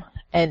 though,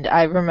 and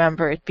I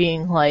remember it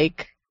being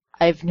like,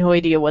 I have no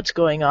idea what's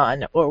going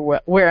on,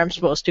 or where I'm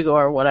supposed to go,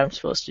 or what I'm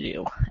supposed to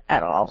do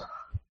at all.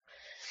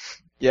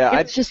 Yeah,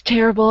 it's just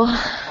terrible.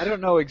 I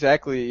don't know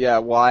exactly,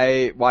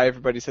 why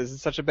everybody says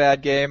it's such a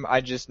bad game.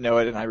 I just know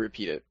it and I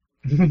repeat it.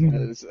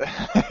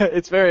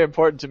 It's very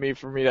important to me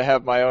for me to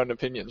have my own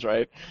opinions,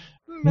 right?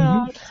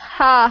 Not.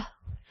 Ha!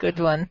 Good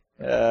one.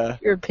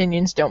 Your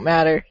opinions don't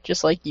matter,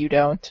 just like you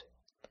don't.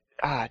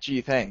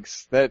 Gee,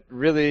 thanks. That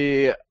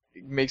really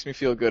makes me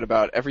feel good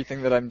about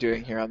everything that I'm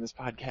doing here on this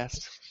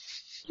podcast.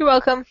 You're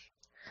welcome.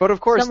 But of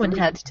course, someone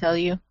had to tell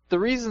you. The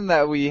reason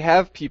that we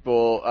have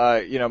people,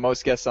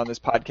 most guests on this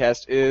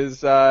podcast is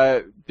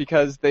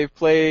because they've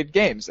played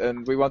games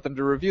and we want them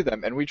to review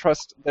them and we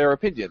trust their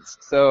opinions.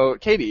 So,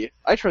 Katie,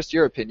 I trust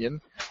your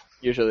opinion,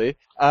 usually.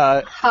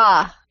 And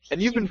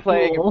you've been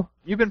playing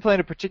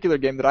a particular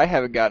game that I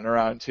haven't gotten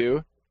around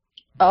to.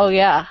 Oh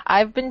yeah,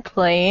 I've been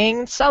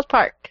playing South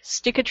Park: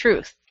 Stick of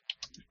Truth.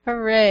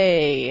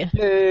 Hooray!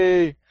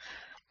 Yay!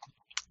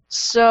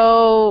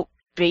 So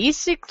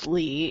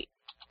basically,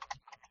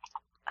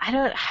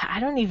 I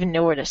don't even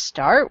know where to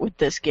start with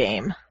this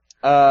game.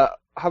 How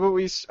about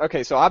we?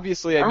 Okay, so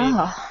obviously, I mean,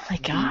 oh my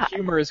God, the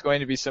humor is going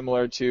to be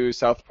similar to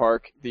South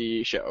Park,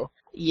 the show.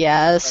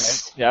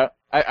 Yes. Right?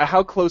 Yeah.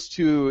 How close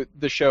to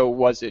the show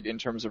was it in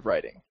terms of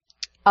writing?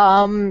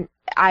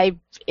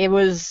 It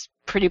was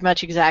pretty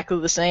much exactly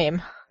the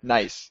same.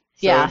 Nice.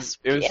 So yes.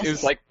 It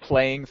was like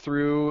playing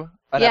through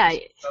an episode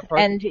of South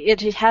Park? And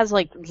it has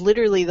like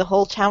literally the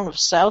whole town of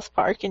South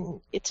Park,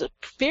 and it's a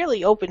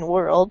fairly open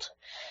world,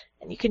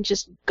 and you can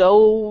just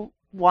go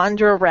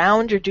wander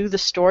around or do the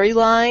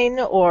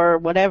storyline or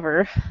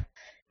whatever.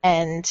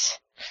 And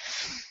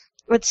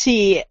let's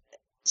see.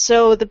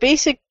 So the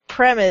basic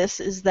premise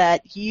is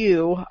that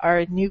you are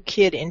a new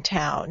kid in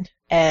town,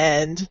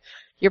 and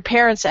your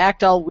parents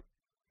act all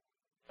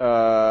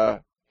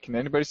weird. Can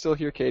anybody still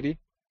hear Katie?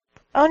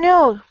 Oh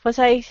no, was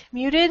I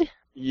muted?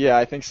 Yeah,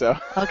 I think so.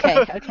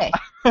 Okay.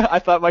 I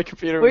thought my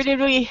computer Where was... did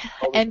we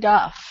end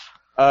off?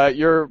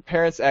 Your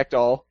parents act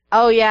all...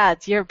 Oh yeah,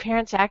 it's your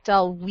parents act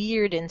all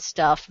weird and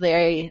stuff.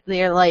 They're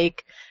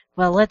like,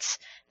 well,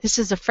 this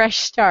is a fresh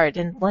start,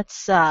 and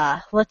let's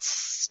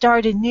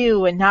start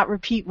anew and not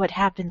repeat what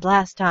happened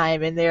last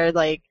time. And they're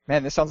like,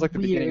 Man, this sounds like the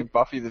weird. beginning of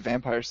Buffy the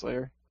Vampire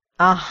Slayer.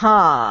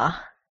 Uh-huh.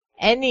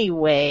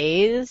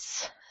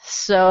 Anyways,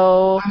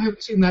 so... I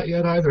haven't seen that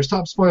yet either.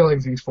 Stop spoiling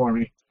things for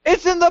me.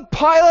 It's in the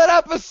pilot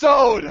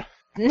episode!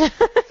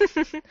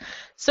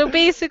 So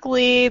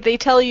basically, they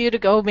tell you to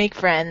go make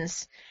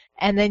friends,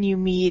 and then you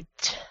meet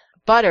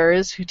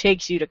Butters, who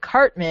takes you to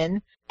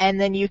Cartman, and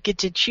then you get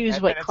to choose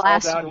And what then it's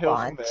class all you downhill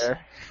want. from there.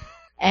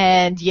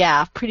 And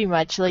yeah, pretty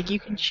much, like, you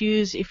can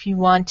choose if you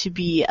want to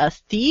be a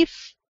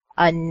thief,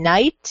 a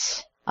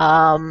knight,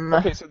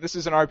 Okay, so this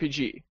is an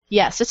RPG.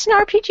 yes, it's an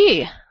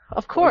RPG,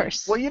 of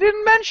course. Well, you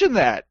didn't mention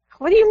that.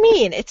 What do you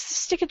mean? It's the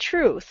Stick of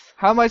Truth.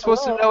 How am I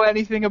supposed Hello? to know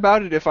anything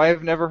about it if I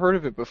have never heard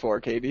of it before,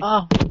 Katie?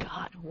 Oh my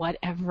god,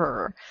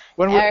 whatever.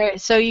 When we-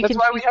 Alright, so you that's can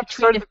why choose we have to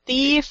between start a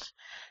thief,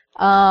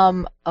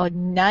 a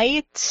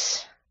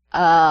knight,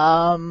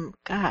 a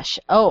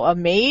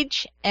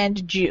mage, and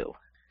a Jew.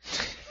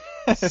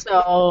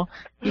 So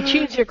you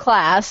choose your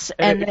class,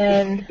 and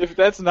then if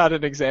that's not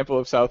an example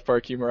of South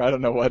Park humor, I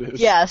don't know what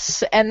is.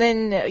 yes, and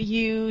then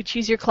you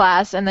choose your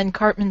class, and then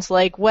Cartman's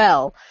like,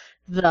 well,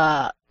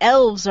 the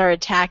elves are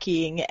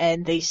attacking,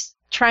 and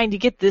trying to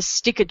get this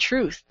stick of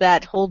truth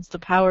that holds the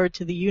power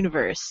to the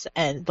universe,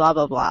 and blah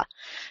blah blah,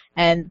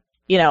 and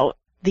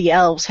the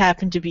elves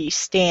happen to be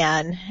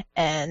Stan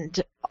and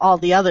all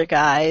the other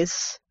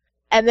guys,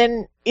 and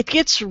then it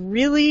gets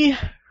really,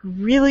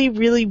 really,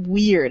 really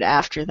weird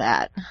after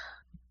that.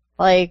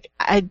 Like,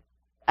 I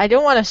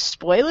don't want to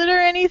spoil it or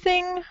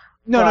anything.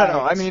 No. but-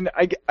 I mean,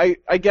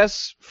 I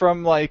guess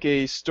from like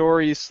a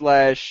story /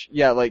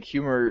 like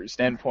humor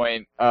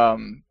standpoint,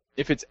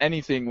 if it's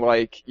anything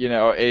like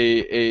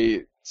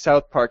a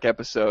South Park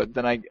episode,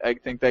 then I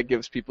think that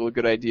gives people a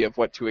good idea of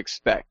what to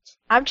expect.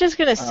 I'm just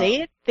gonna say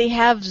it. They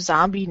have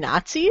zombie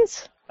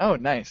Nazis. Oh,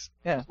 nice.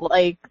 Yeah.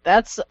 Like,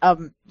 that's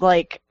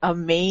like a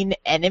main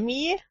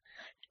enemy,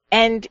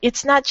 and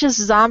it's not just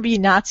zombie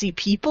Nazi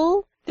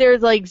people. They're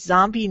like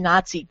zombie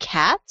Nazi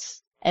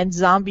cats and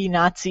zombie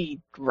Nazi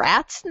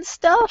rats and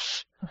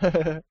stuff.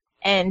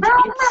 And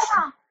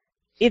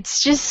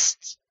it's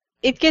just,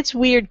 it gets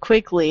weird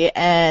quickly.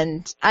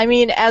 And I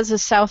mean, as a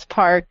South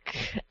Park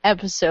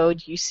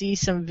episode, you see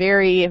some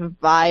very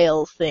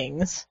vile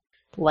things,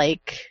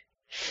 like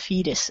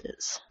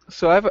fetuses.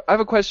 So I have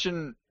a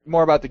question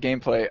more about the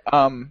gameplay.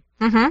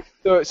 Mm-hmm.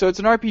 So it's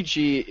an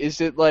RPG.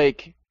 Is it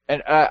like,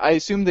 and I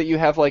assume that you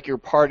have like your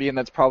party, and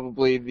that's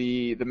probably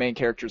the main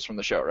characters from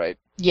the show, right?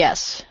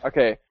 Yes.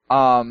 Okay.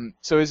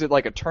 So is it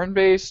like a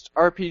turn-based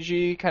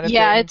RPG kind of thing?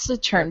 Yeah, it's a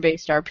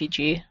turn-based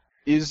RPG.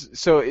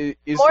 Is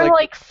More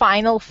like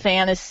Final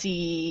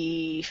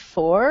Fantasy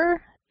IV,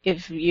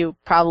 if you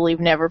probably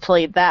never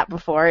played that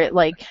before. It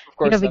of you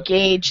course have a not.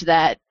 gauge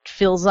that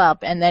fills up,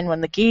 and then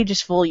when the gauge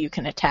is full, you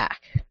can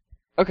attack.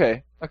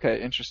 Okay,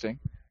 interesting.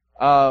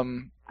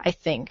 I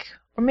think.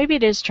 Or maybe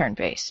it is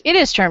turn-based. It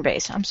is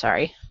turn-based, I'm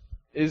sorry.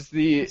 Is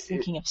I was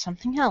thinking of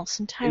something else is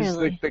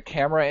entirely. the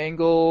camera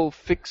angle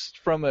fixed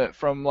from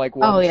like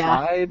one Oh,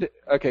 yeah. side?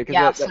 Okay, because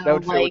Yeah, that so,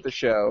 would fit with like- the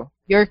show.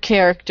 Your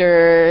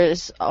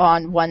character's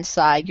on one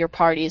side, your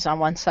party's on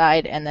one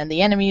side, and then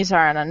the enemies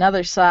are on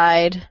another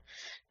side,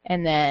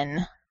 and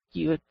then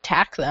you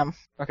attack them.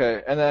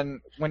 Okay, and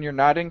then when you're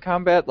not in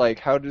combat, like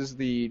how does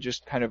the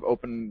just kind of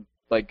open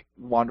like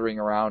wandering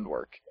around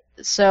work?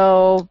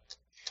 So,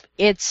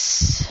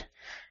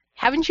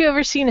 haven't you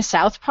ever seen a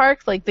South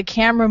Park? Like, the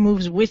camera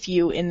moves with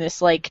you in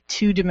this, like,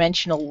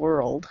 two-dimensional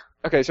world.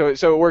 Okay, so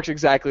it works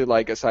exactly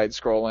like a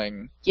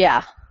side-scrolling.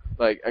 Yeah.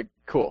 Like,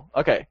 cool.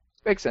 Okay,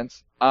 makes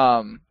sense.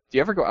 Do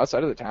you ever go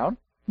outside of the town?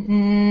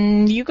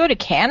 You go to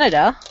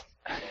Canada,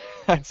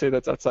 I'd say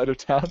that's outside of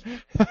town.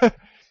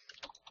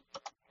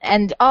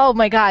 and oh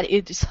my god,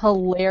 it's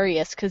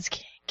hilarious, because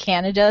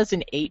Canada's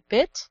an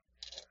 8-bit,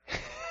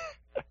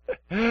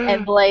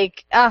 and,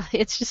 like,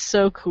 it's just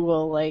so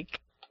cool, like,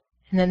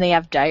 and then they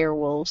have dire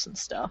wolves and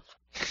stuff.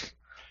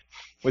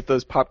 With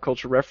those pop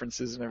culture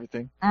references and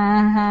everything.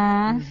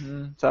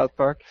 Mm-hmm. South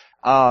Park.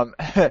 So,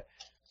 I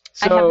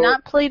have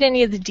not played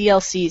any of the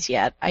DLCs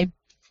yet. I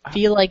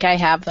feel like I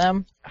have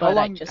them, but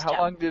I just how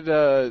haven't. long did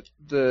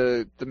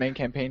the main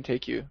campaign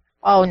take you?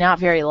 Oh, not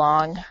very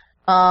long.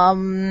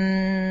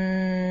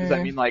 Does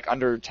that mean like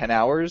under 10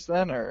 hours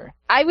then, or?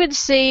 I would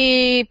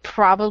say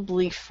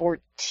probably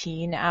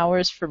 14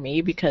 hours for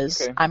me,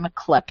 because Okay. I'm a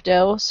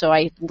klepto, so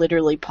I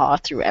literally paw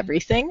through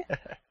everything.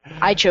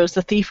 I chose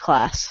the thief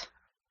class.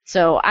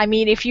 So, I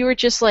mean, if you were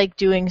just, like,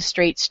 doing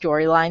straight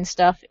storyline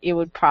stuff, it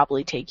would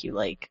probably take you,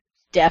 like,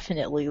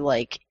 definitely,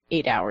 like,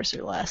 8 hours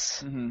or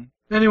less. Mm-hmm.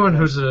 Anyone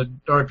who's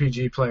an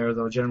RPG player,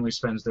 though, generally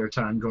spends their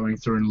time going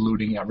through and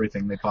looting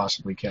everything they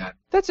possibly can.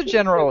 That's a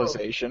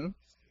generalization.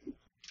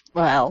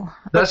 Well,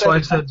 That's why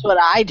I said that's what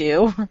I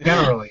do.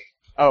 generally.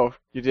 Oh,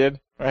 you did?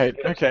 Right.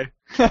 Okay.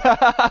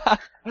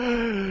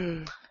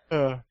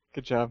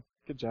 Good job.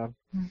 Good job.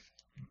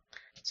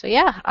 So,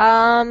 yeah,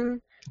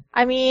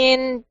 I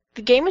mean,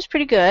 the game is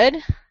pretty good.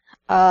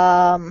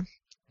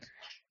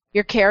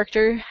 Your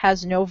character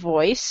has no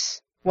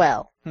voice.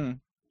 Well,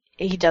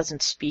 he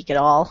doesn't speak at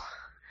all.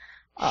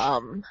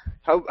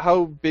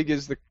 How big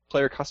is the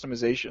player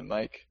customization?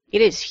 Like,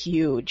 It is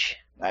huge.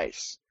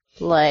 nice.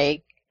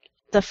 Like,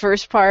 the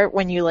first part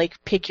when you,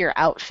 like, pick your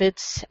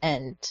outfits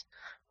and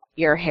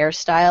your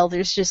hairstyle,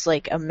 there's just,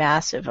 like, a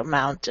massive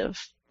amount of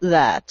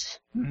that.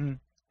 Mm-hmm.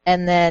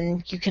 And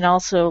then you can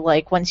also,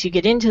 like, once you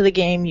get into the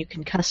game, you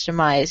can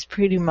customize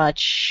pretty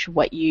much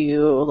what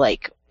you,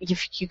 like,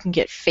 if you can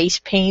get face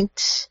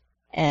paint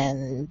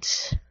and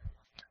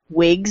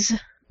wigs,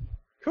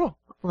 Cool.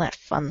 all that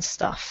fun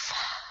stuff.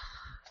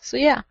 So,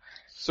 yeah.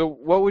 So,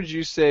 what would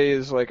you say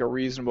is like a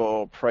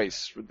reasonable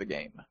price for the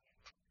game?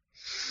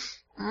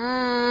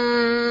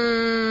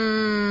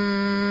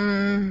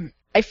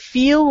 I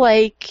feel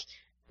like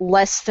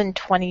less than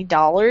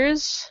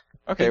 $20.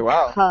 Okay.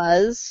 Wow.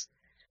 Because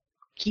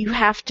you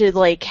have to,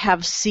 like,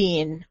 have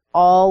seen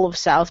all of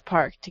South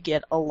Park to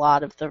get a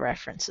lot of the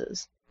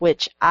references,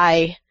 which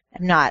I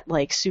am not,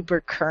 like,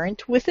 super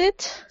current with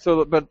it.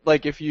 So, but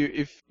like, if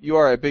you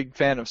are a big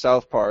fan of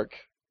South Park,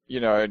 you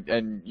know,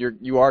 and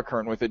you are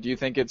current with it, do you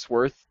think it's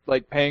worth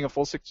like paying a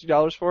full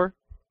 $60 for?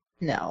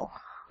 No.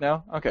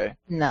 No. Okay.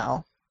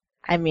 No.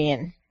 I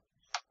mean,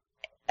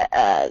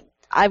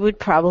 I would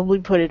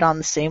probably put it on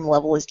the same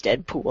level as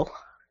Deadpool.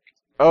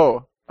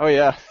 Oh. Oh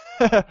yeah.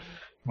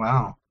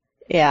 Wow.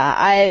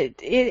 Yeah,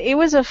 it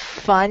was a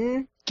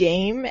fun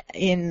game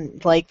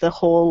in, like, the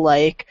whole,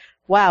 like,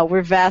 wow,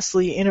 we're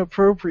vastly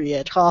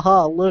inappropriate.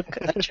 Haha, look,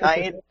 a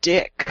giant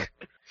dick.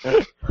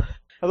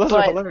 Those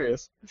are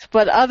hilarious.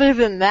 But other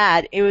than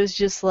that, it was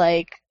just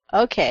like,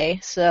 okay,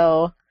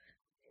 so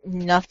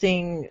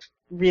nothing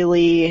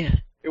really...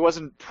 It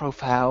wasn't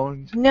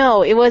profound.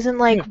 No, it wasn't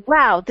like,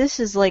 wow, this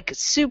is, like,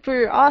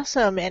 super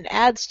awesome and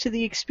adds to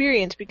the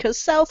experience because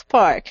South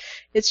Park.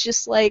 It's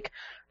just like,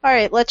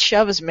 alright, let's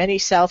shove as many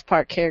South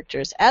Park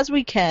characters as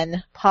we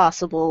can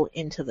possible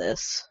into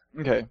this.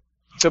 Okay.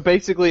 So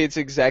basically, it's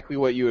exactly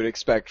what you would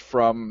expect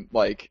from,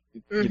 like,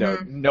 you know,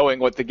 knowing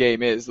what the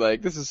game is.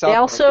 Like, this is South They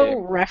Park also game.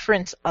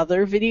 reference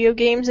other video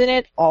games in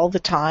it all the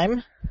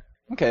time.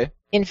 Okay.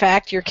 In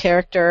fact, your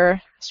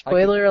character,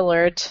 spoiler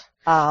alert,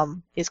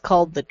 is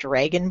called the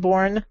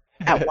Dragonborn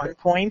at one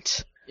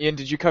point. Ian,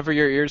 did you cover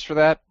your ears for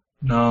that?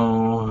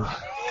 No.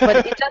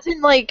 But it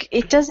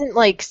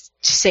doesn't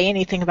say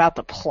anything about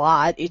the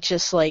plot. It's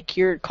just like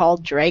you're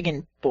called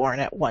Dragonborn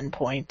at one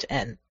point,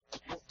 and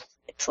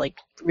it's like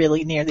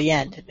really near the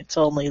end, and it's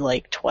only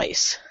like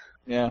twice.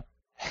 Yeah.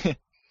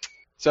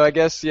 So I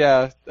guess,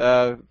 yeah,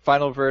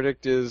 final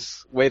verdict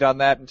is wait on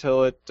that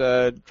until it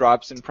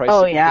drops in price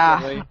Oh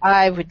significantly. yeah,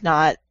 I would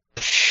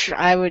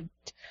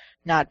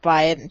not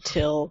buy it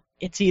until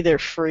it's either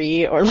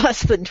free or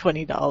less than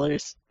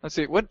 $20. Let's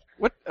see, what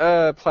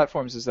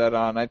platforms is that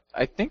on?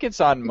 I think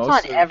it's on It's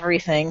most on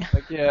everything.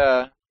 like,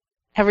 yeah.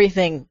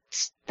 Everything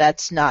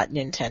that's not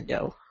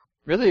Nintendo.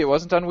 Really? It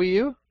wasn't on Wii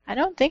U? I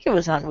don't think it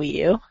was on Wii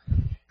U.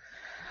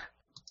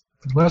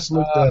 Let's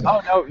look that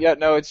up.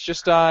 No, it's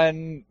just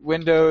on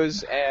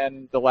Windows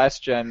and the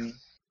last gen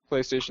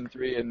PlayStation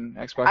 3 and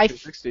Xbox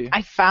 360.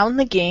 I found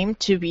the game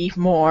to be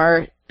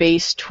more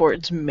based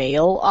towards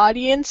male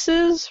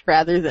audiences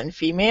rather than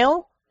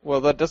female.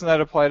 Well, doesn't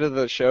that apply to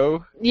the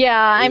show? Yeah,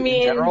 I in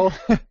mean, general?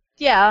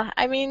 yeah,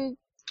 I mean,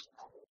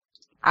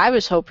 I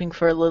was hoping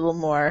for a little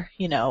more,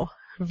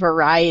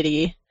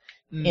 variety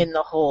in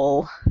the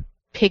whole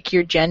pick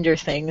your gender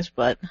things,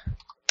 but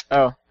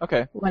Oh,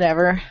 okay.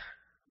 whatever.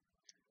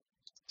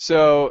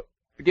 So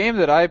the game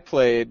that I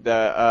played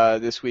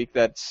this week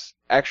that's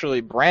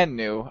actually brand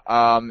new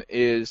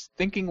is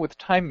Thinking with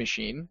Time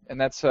Machine, and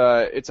that's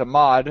it's a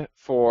mod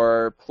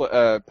for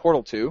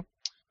Portal 2.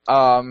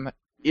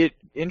 It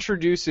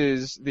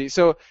introduces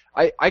so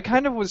I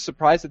kind of was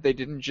surprised that they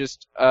didn't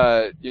just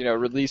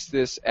release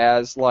this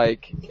as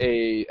like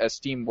a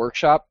Steam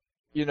Workshop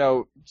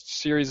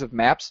series of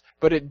maps,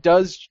 but it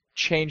does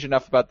change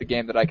enough about the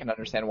game that I can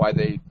understand why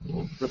they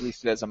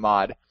released it as a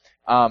mod.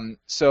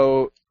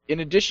 So in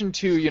addition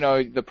to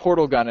the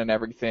portal gun and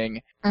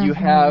everything, you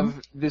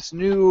have this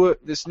new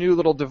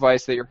little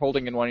device that you're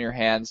holding in one of your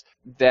hands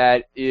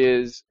that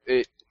is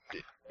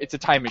it's a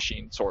time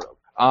machine sort of.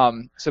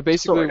 So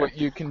basically what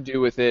you can do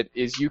with it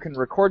is you can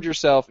record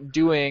yourself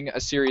doing a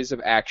series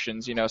of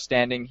actions,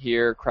 standing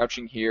here,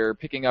 crouching here,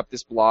 picking up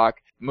this block,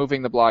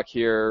 moving the block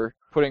here,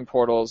 putting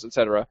portals,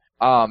 etc.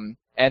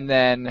 And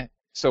then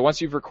so once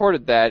you've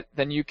recorded that,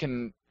 then you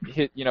can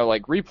hit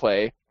like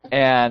replay,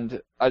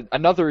 and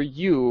another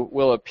you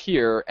will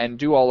appear and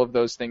do all of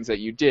those things that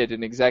you did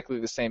in exactly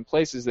the same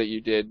places that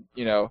you did,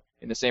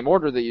 in the same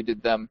order that you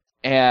did them,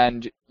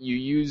 and you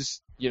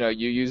use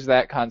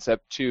that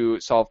concept to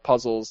solve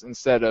puzzles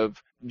instead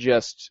of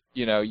just,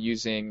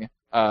 using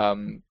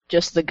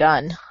just the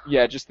gun.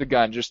 Yeah, just the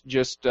gun,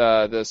 just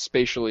the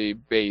spatially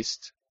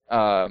based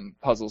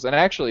puzzles. And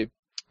actually,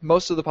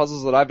 most of the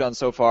puzzles that I've done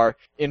so far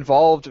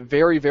involved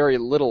very, very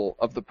little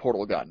of the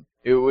portal gun.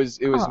 It was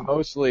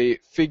mostly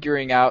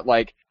figuring out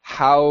like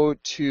how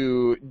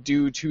to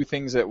do two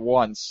things at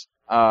once,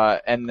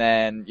 and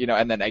then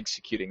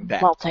executing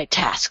that.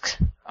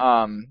 Multitask.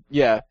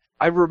 Yeah.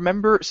 I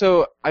remember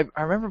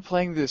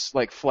playing this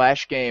like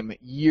Flash game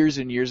years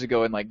and years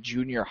ago in like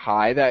junior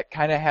high that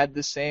kind of had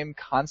the same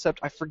concept.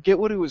 I forget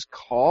what it was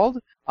called,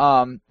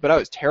 but I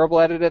was terrible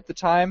at it at the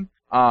time.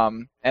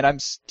 And I'm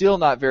still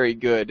not very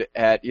good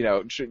at,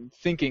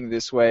 thinking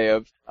this way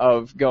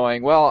of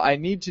going, well, I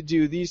need to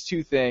do these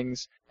two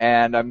things,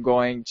 and I'm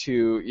going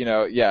to,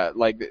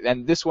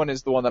 and this one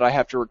is the one that I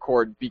have to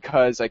record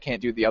because I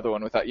can't do the other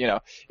one without,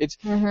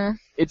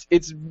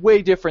 it's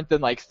way different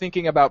than like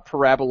thinking about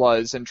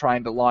parabolas and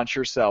trying to launch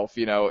yourself,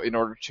 in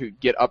order to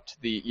get up to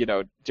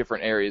the,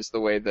 different areas the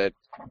way that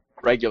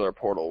regular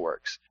Portal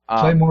works.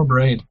 Play more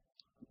Braid.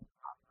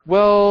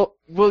 Well,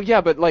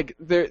 yeah, but like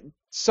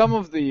some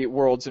of the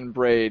worlds in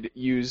Braid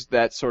used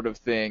that sort of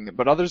thing,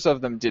 but others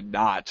of them did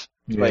not.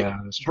 Yeah,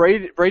 that's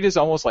true. Braid is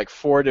almost like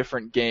 4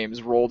 different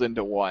games rolled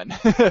into one.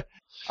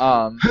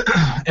 And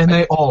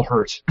they all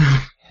hurt.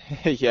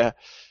 Yeah.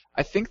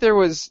 I think there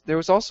was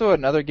also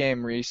another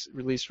game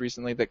released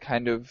recently that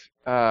kind of,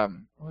 what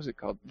was it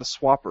called? The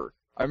Swapper.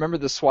 I remember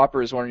the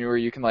Swapper is one where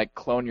you can like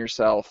clone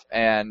yourself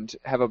and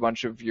have a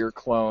bunch of your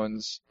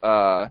clones,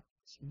 though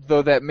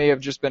that may have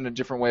just been a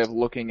different way of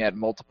looking at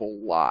multiple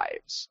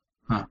lives.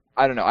 Huh.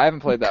 I don't know. I haven't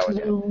played that one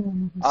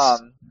yet.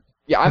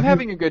 Yeah, I'm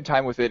having a good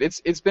time with it.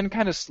 It's been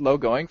kind of slow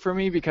going for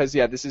me because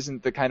this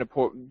isn't the kind of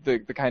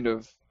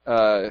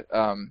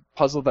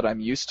puzzle that I'm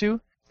used to.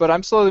 But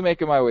I'm slowly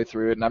making my way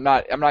through it, and I'm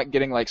not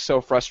getting like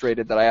so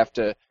frustrated that I have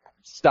to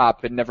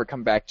stop and never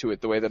come back to it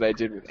the way that I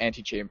did with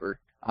Antichamber.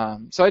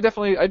 So I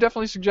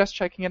definitely suggest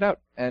checking it out,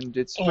 and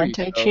it's free.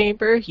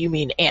 Antichamber? You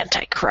mean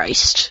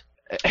Antichrist?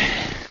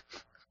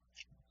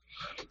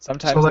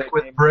 Sometimes. So like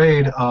with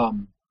Braid,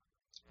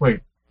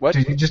 wait. What?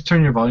 Did you just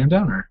turn your volume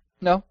down, or?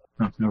 No.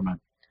 No, never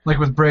mind. Like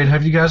with Braid,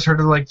 have you guys heard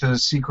of like the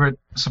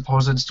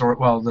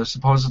the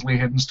supposedly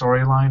hidden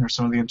storyline, or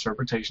some of the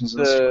interpretations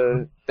of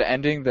the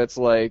ending that's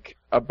like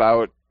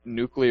about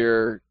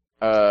nuclear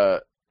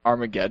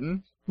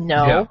Armageddon?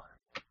 No. Yeah.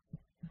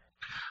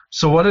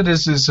 So what it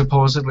is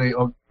supposedly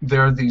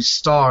there are these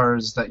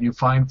stars that you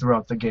find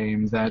throughout the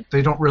game that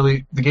the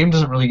game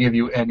doesn't really give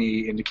you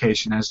any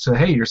indication as to,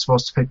 hey, you're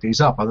supposed to pick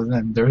these up, other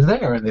than they're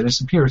there and they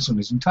disappear as soon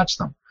as you touch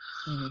them.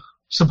 Mm-hmm.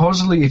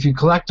 Supposedly, if you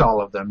collect all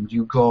of them,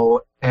 you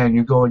go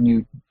and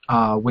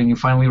when you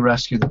finally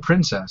rescue the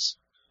princess,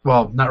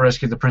 well, not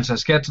rescue the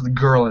princess, get to the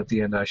girl at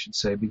the end, I should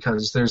say,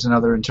 because there's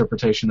another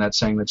interpretation that's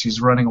saying that she's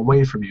running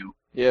away from you.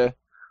 Yeah.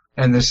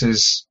 And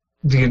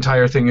the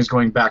entire thing is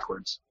going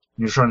backwards.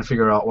 You're trying to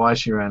figure out why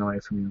she ran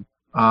away from you.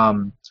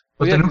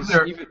 But the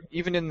nuclear...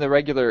 even in the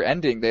regular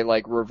ending, they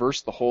like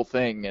reverse the whole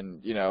thing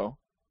and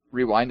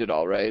rewind it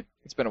all, right?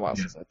 It's been a while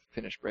since I've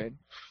finished Braid.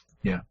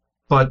 Yeah.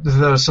 But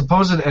the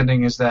supposed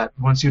ending is that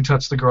once you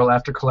touch the girl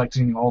after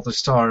collecting all the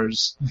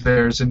stars,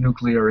 there's a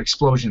nuclear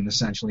explosion,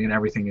 essentially, and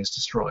everything is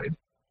destroyed.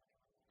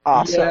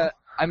 Awesome. Yeah,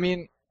 I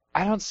mean,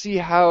 I don't see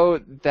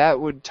how that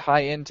would tie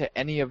into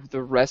any of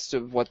the rest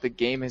of what the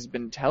game has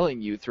been telling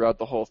you throughout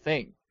the whole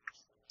thing.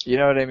 You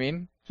know what I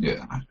mean?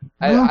 Yeah.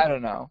 I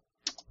don't know.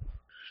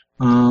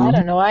 I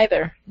don't know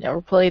either.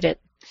 Never played it.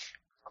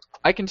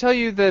 I can tell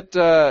you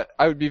that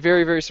I would be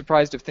very, very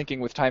surprised if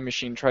Thinking with Time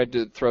Machine tried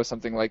to throw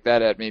something like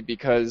that at me,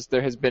 because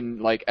there has been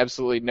like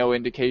absolutely no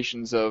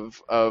indications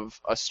of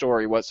a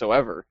story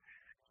whatsoever.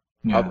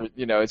 Yeah.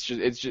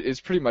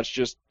 It's pretty much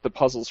just the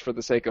puzzles for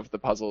the sake of the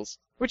puzzles,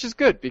 which is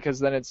good because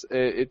then it's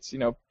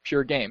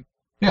pure game.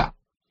 Yeah.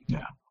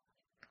 Yeah.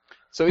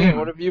 So Ian,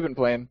 what have you been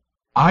playing?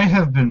 I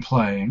have been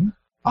playing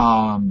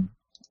a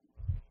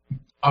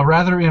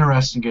rather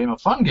interesting game, a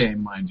fun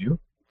game, mind you,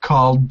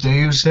 called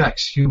Deus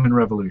Ex: Human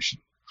Revolution.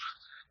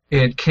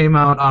 It came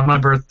out on my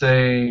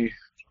birthday,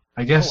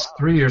 I guess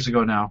 3 years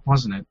ago now,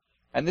 wasn't it?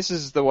 And this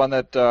is the one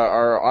that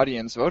our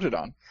audience voted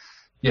on.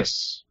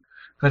 Yes.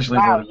 Eventually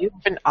Wow, voted. you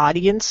have an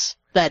audience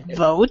that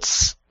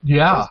votes?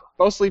 Yeah.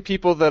 Mostly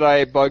people that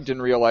I bugged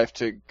in real life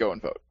to go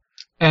and vote.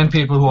 And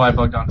people who I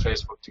bugged on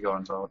Facebook to go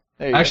and vote.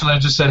 Actually, I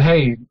just said,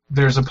 hey,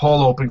 there's a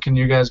poll open, can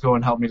you guys go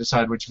and help me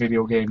decide which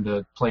video game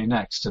to play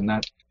next? And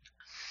that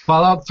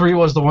Fallout 3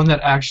 was the one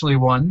that actually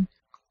won.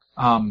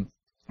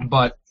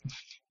 But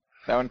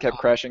that one kept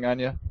crashing on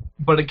you?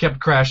 But it kept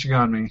crashing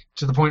on me,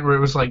 to the point where it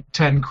was like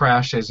 10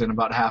 crashes in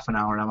about half an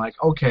hour, and I'm like,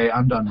 okay,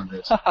 I'm done with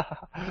this.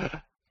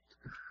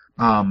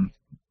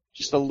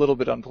 Just a little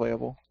bit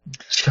unplayable.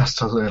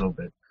 Just a little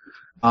bit.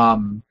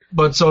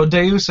 But so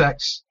Deus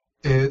Ex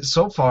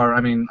So far,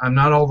 I mean, I'm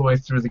not all the way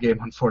through the game,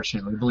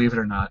 unfortunately, believe it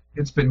or not.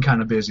 It's been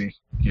kind of busy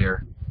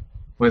here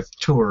with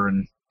tour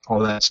and all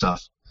that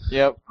stuff.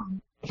 Yep.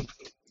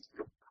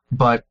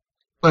 But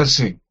let's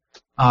see.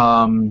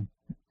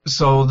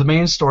 So the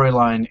main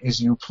storyline is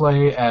you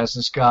play as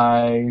this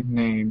guy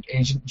named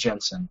Agent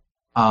Jensen.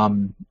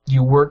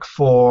 You work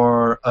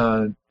for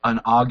an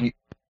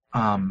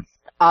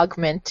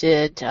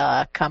Augmented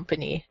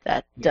company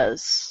that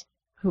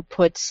who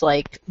puts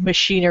like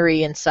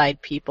machinery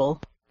inside people.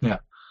 Yeah,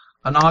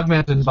 an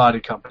augmented body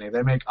company.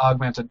 They make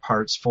augmented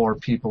parts for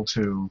people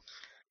to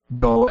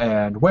go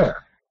and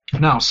wear.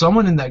 Now,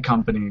 someone in that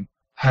company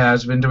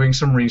has been doing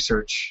some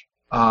research.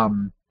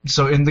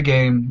 So in the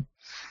game,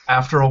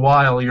 after a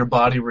while, your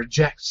body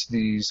rejects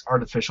these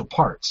artificial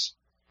parts,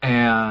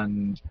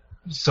 and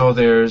so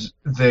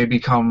they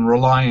become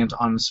reliant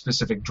on a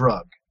specific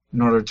drug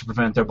in order to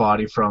prevent their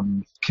body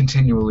from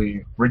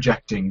continually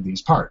rejecting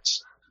these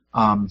parts.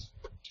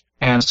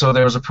 And so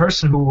there was a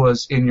person who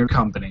was in your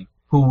company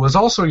who was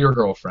also your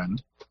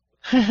girlfriend,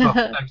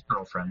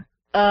 ex-girlfriend.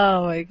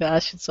 Oh my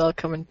gosh, it's all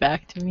coming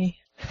back to me.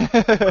 Who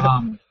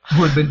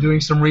had been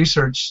doing some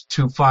research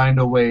to find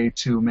a way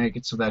to make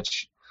it so that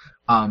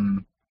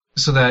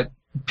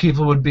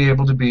people would be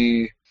able to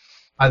be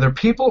either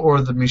people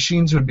or the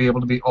machines would be able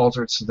to be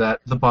altered so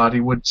that the body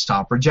would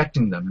stop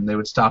rejecting them and they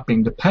would stop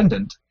being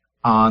dependent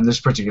on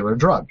this particular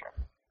drug.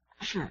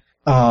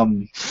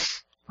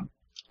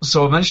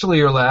 So eventually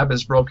your lab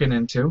is broken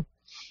into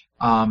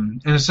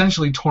and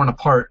essentially torn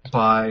apart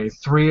by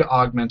 3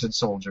 augmented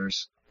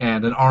soldiers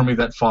and an army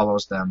that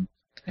follows them.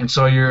 And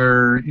so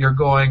you're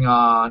going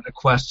on a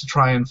quest to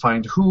try and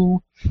find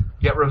who,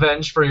 get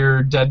revenge for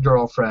your dead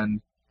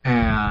girlfriend,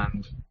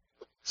 and...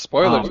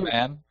 Spoilers,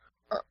 man.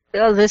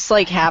 This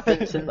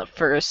happens in the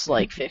first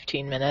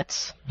 15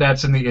 minutes.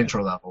 That's in the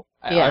intro level.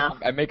 Yeah.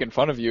 I'm making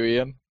fun of you,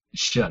 Ian.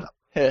 Shut up.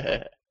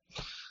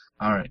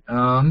 Alright,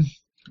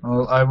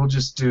 well, I will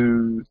just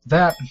do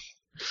that.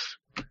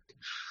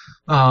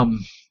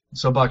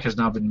 So Buck has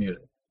now been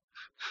muted.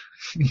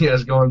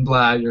 Yes, go and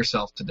blah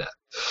yourself to death.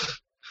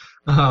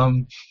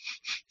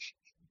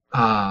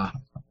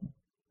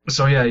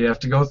 So yeah, you have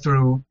to go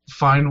through,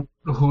 find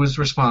who is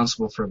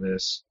responsible for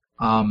this,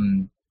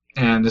 and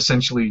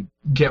essentially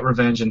get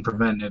revenge and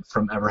prevent it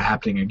from ever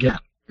happening again.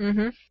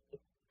 Mm-hmm.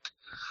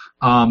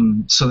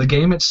 So the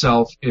game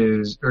itself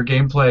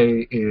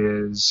gameplay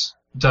is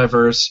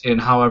diverse in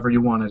however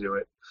you want to do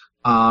it.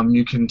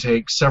 You can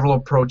take several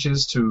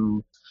approaches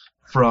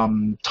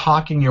from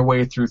talking your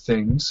way through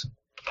things,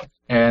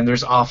 and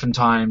there's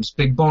oftentimes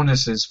big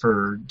bonuses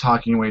for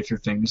talking your way through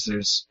things.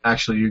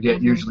 You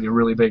get usually a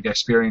really big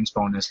experience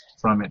bonus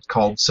from it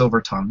called Silver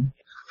Tongue.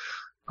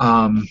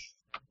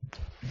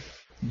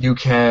 You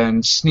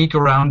can sneak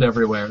around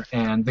everywhere,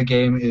 and the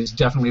game is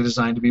definitely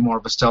designed to be more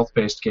of a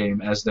stealth-based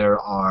game, as there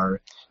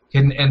are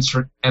hidden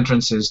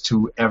entrances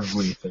to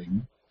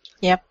everything.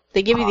 Yep.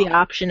 They give you the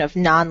option of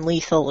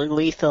non-lethal or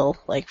lethal,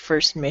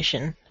 first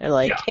mission.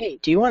 They're hey,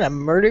 do you want to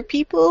murder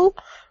people,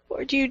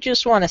 or do you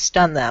just want to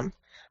stun them?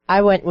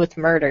 I went with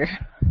murder.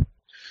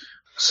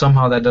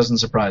 Somehow that doesn't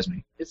surprise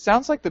me. It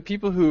sounds like the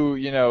people who,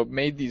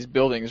 made these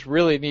buildings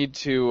really need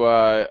to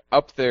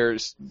up their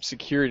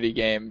security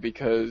game,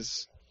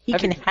 because... He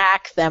can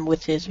hack them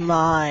with his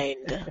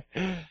mind.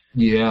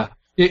 Yeah.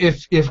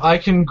 If I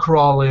can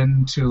crawl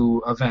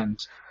into a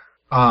vent,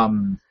 I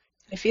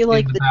feel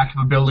like in the back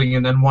of a building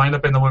and then wind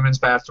up in the women's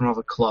bathroom of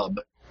a club.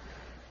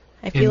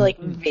 I feel like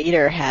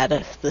Vader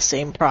had the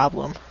same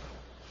problem.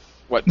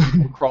 What,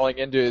 people crawling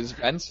into his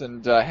vents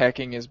and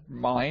hacking his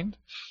mind?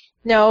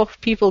 No,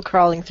 people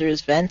crawling through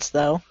his vents,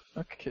 though.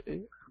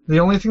 Okay. The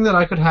only thing that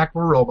I could hack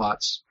were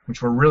robots,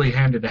 which were really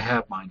handy to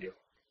have, mind you.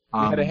 You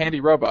had a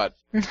handy robot.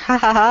 Ha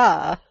ha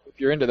ha. If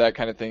you're into that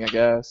kind of thing, I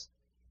guess.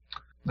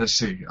 Let's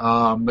see.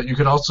 But you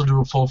could also do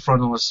a full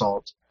frontal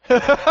assault. Oh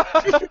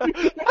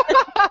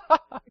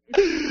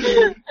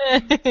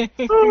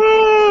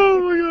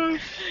my god.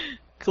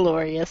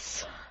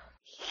 Glorious.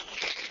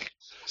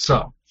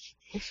 So.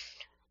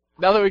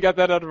 Now that we got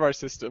that out of our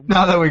system.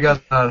 Now that we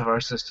got that out of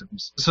our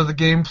systems. So the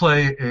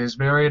gameplay is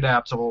very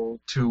adaptable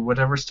to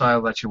whatever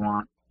style that you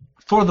want.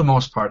 For the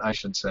most part, I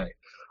should say.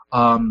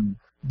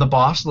 The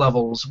boss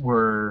levels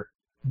were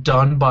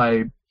done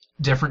by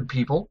different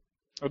people.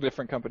 A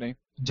different company.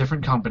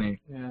 Different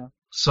company. Yeah.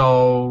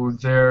 So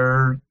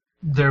they're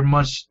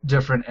much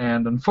different,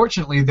 and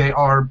unfortunately they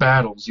are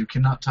battles. You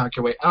cannot talk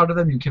your way out of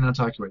them, you cannot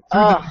talk your way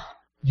through them.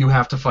 You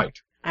have to fight.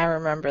 I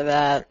remember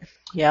that.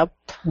 Yep.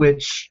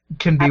 Which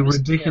can be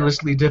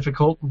ridiculously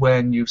difficult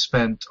when you've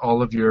spent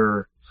all of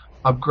your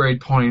upgrade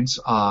points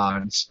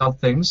on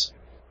stealth things,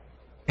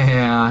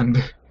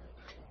 and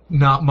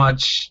not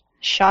much...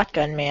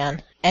 Shotgun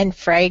man. And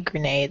frag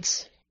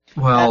grenades.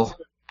 Well... That's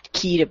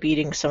key to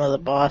beating some of the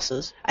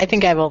bosses. I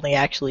think I've only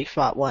actually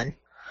fought one.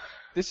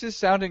 This is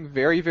sounding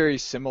very, very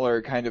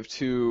similar kind of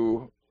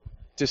to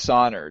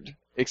Dishonored,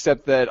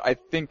 except that I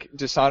think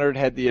Dishonored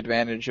had the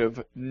advantage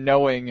of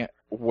knowing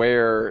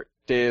where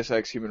Deus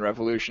Ex Human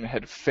Revolution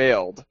had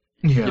failed,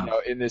 Yeah. you know,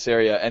 in this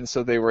area, and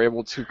so they were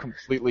able to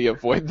completely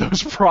avoid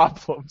those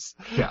problems.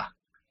 Yeah.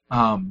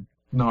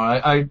 No,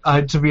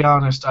 I to be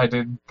honest, I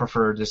did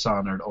prefer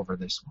Dishonored over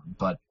this one,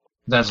 but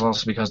that's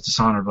also because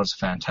Dishonored was a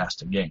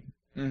fantastic game.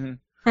 Hmm.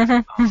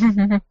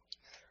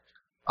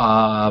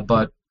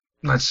 But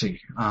let's see.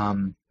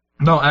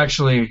 No,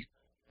 actually,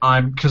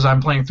 I'm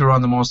playing through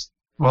on the most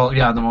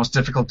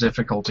difficult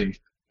difficulty.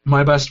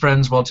 My best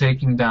friends, while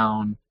taking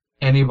down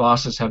any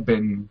bosses, have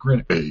been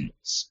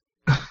grenades.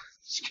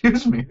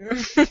 Excuse me.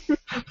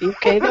 You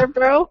okay there,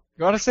 bro?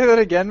 You want to say that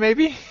again,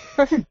 maybe?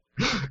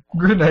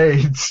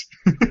 Grenades.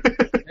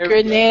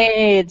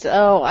 Grenades.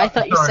 Oh, I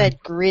thought you Sorry. said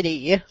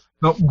gritty.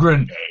 No,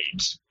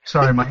 grenades.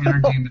 Sorry, my inner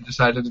demon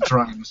decided to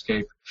try and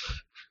escape.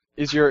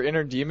 Is your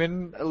inner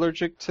demon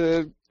allergic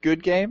to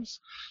good games?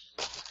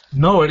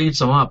 No, it eats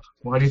them up.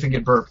 Why do you think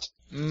it burped?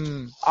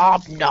 Mm.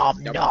 Om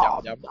nom Yum,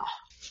 nom. yum,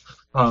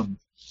 yum.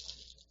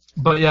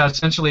 But yeah,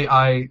 essentially,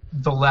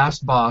 the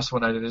last boss,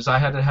 what I did is I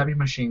had a heavy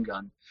machine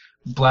gun,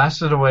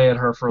 blasted away at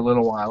her for a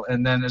little while,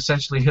 and then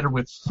essentially hit her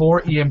with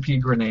 4 EMP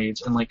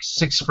grenades and like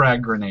 6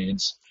 frag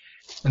grenades,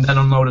 and then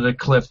unloaded a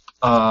clip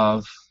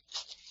of,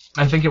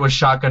 I think it was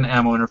shotgun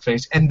ammo in her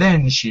face, and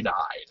then she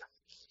died.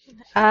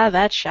 Ah,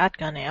 that's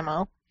shotgun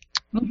ammo.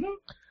 Mm-hmm.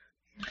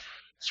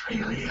 It's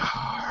really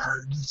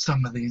hard,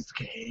 some of these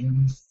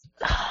games.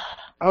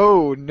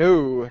 Oh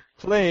no,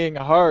 playing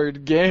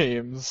hard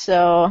games.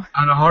 So,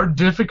 On a hard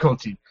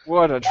difficulty.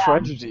 What a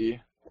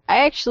tragedy.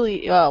 I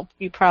actually, well,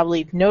 you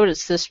probably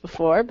noticed this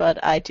before,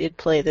 but I did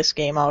play this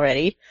game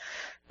already.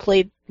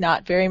 Played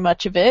not very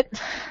much of it.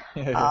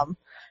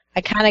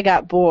 I kind of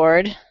got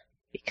bored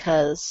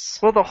because...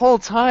 Well, the whole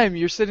time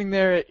you're sitting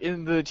there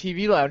in the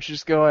TV lounge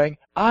just going,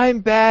 I'm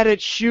bad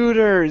at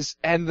shooters!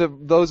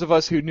 And those of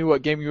us who knew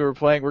what game you were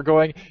playing were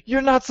going,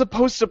 you're not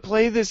supposed to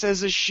play this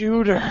as a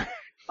shooter!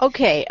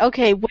 Okay,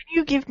 when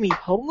you give me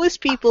homeless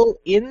people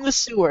in the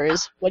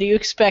sewers, what do you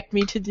expect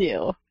me to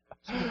do?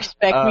 You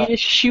expect me to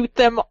shoot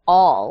them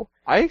all.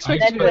 I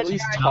expect you to at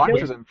least talk no-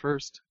 to them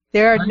first.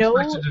 There are I no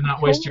expected to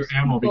not waste your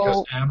ammo homeless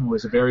because people- ammo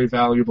is a very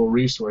valuable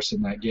resource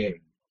in that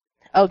game.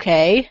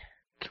 Okay.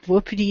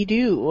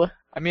 Whoopity-doo.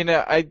 I mean,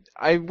 I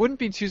wouldn't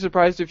be too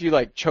surprised if you,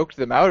 like, choked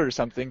them out or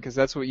something, because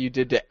that's what you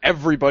did to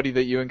everybody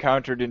that you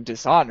encountered in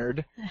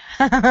Dishonored.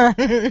 Like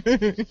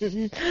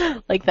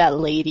that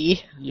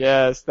lady.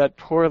 Yes, that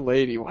poor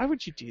lady. Why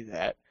would you do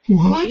that?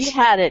 She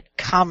had it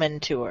coming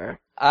to her.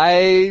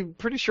 I'm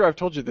pretty sure I've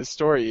told you this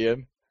story,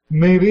 Ian.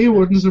 Maybe,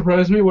 wouldn't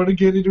surprise me. What did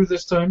Katie do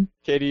this time?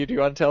 Katie, do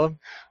you want to tell him?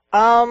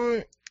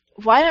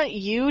 Why don't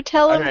you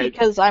tell him? Alright.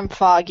 Because I'm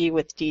foggy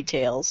with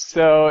details.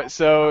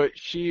 So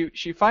she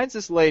finds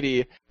this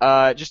lady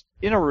just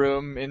in a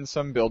room in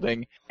some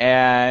building,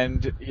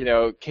 and you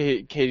know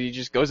Katie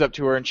just goes up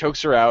to her and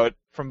chokes her out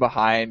from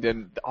behind,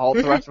 and all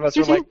the rest of us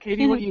are like,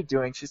 Katie, what are you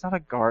doing? She's not a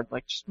guard.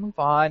 Like, just move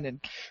on.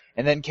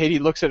 And then Katie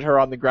looks at her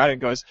on the ground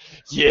and goes,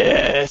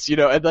 yes, you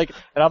know, and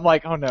I'm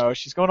like, oh no,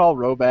 she's going all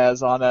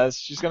Robaz on us.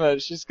 She's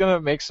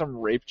gonna make some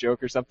rape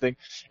joke or something.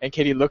 And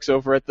Katie looks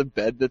over at the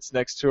bed that's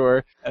next to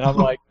her, and I'm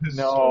like,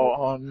 no,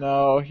 oh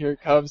no, here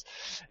it comes.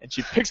 And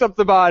she picks up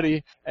the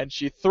body and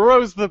she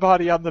throws the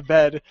body on the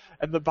bed,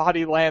 and the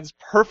body lands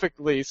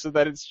perfectly so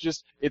that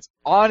it's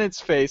on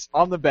its face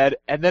on the bed,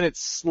 and then it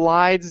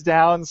slides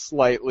down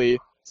slightly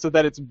so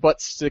that its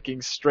butt's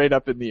sticking straight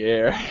up in the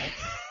air.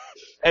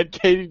 And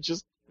Katie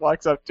just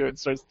walks up to it and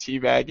starts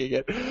teabagging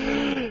it.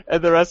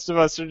 And the rest of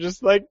us are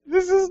just like,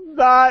 this is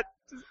not...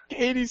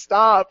 Katie,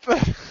 stop.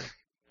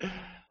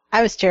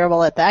 I was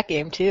terrible at that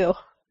game, too.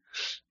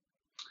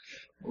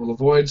 We'll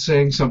avoid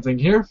saying something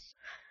here.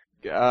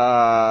 Anyway.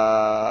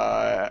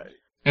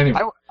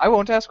 I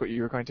won't ask what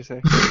you were going to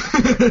say.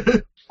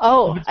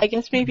 Oh, I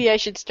guess maybe I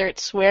should start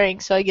swearing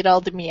so I get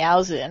all the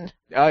meows in.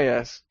 Oh,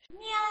 yes.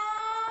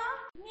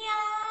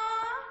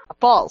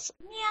 Balls.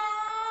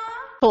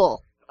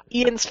 Cool.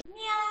 Ian's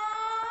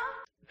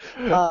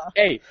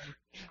Hey.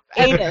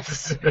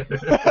 anus.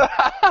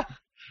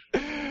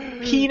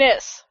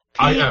 Penis.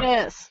 I am.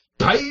 Penis.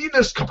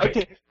 Penis cupcake,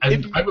 Okay,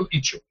 and if- I will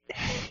eat you.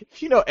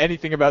 If you know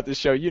anything about this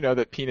show, you know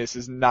that penis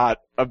is not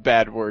a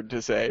bad word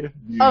to say.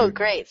 Oh,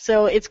 great.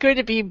 So it's going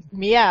to be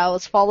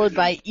meows followed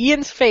by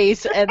Ian's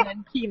face and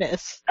then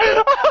penis.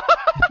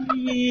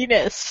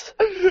 Penis.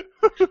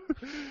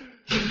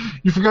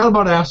 You forgot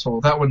about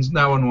asshole. That one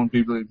won't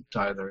be believed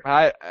either.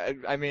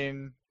 I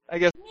mean, I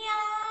guess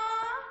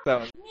that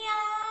one.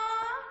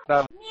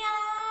 That one.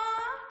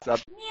 Up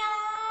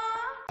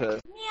to-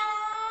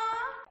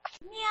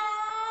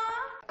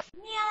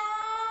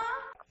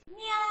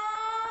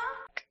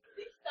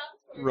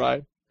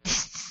 Right.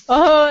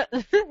 Oh,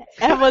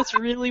 Emma's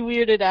really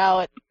weirded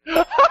out.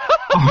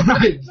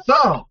 Alright,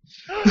 so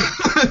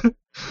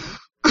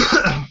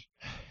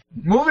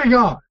moving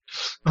on.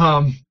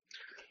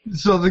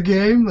 So the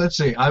game, let's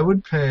see, I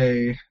would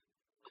pay.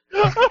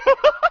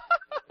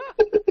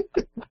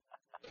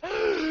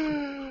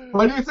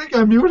 Why do you think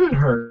I muted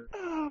her?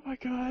 Oh my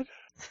god.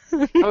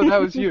 Oh,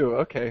 that was you.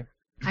 Okay.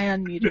 I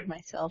unmuted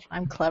myself.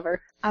 I'm clever.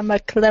 I'm a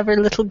clever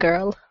little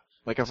girl.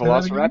 Like a Say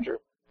that again? velociraptor.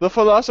 The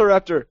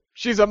velociraptor.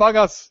 She's among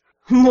us.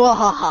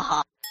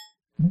 Mwahaha.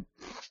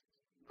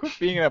 Quit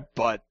being a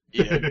butt,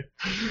 Ian.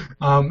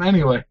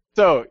 Anyway,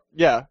 So,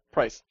 yeah,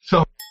 price.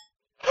 so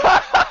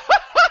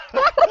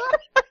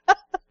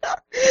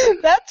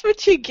That's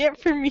what you get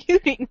for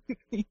muting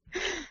me.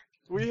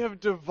 We have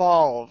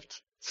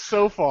devolved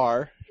so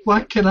far,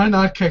 why can I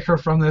not kick her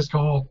from this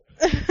call?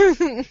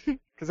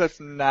 because that's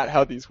not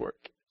how these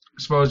work.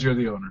 I suppose you're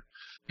the owner.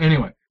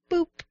 Anyway,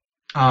 Boop.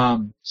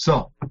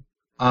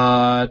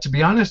 To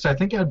be honest, I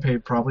think I'd pay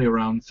probably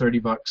around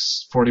 $30,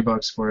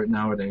 $40 for it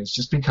nowadays,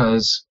 just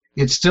because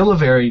it's still a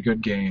very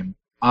good game.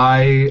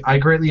 I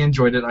greatly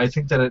enjoyed it. I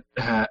think that it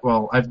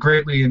I've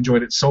greatly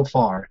enjoyed it so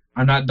far.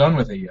 I'm not done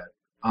with it yet.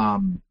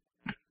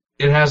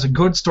 It has a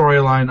good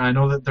storyline. I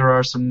know that there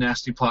are some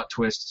nasty plot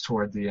twists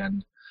toward the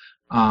end.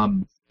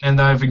 And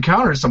I've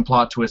encountered some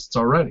plot twists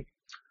already.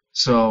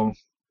 So,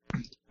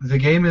 the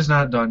game is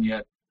not done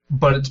yet,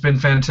 but it's been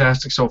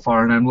fantastic so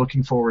far, and I'm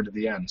looking forward to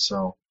the end.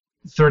 So,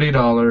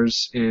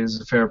 $30 is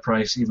a fair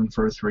price even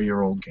for a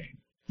 3-year-old game,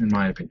 in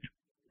my opinion.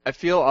 I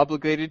feel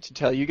obligated to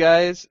tell you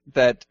guys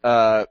that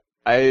I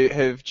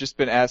have just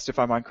been asked if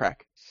I'm on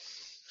crack.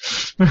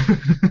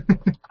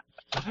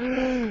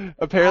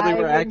 Apparently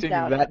we're wouldn't acting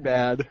doubt that it.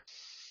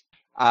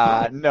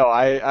 bad. No,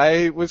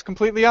 I was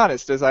completely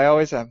honest, as I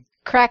always am.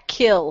 Crack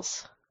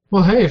kills.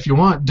 Well, hey, if you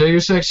want,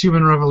 Deus Ex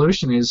Human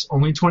Revolution is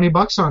only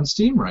 $20 on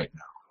Steam right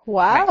now.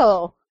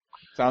 Wow.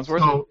 Sounds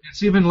worth it. So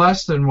it's even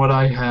less than what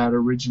I had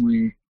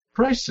originally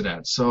priced it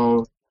at.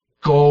 So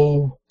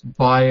go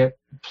buy it,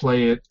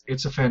 play it.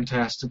 It's a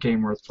fantastic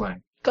game worth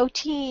playing. Go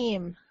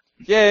team.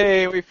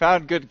 Yay, we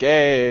found good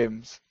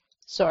games.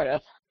 Sort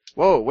of.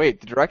 Whoa, wait,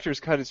 the director's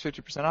cut is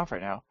 50% off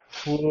right now.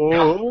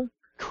 Whoa.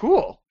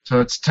 Cool. So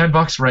it's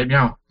 $10 right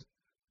now.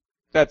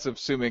 That's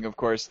assuming, of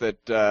course, that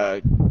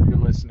you're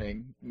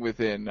listening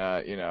within,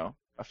 a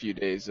few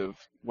days of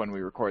when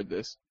we record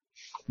this.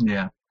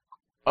 Yeah.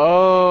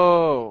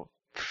 Oh.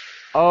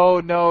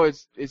 Oh, no,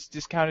 it's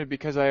discounted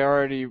because I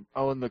already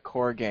own the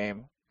core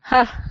game.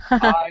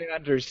 I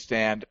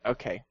understand.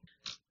 Okay.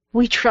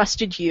 We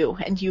trusted you,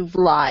 and you've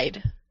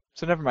lied.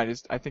 So never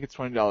mind. I think it's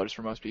 $20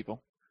 for most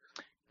people.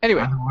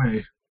 Anyway. By the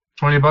way,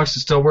 $20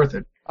 is still worth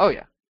it. Oh,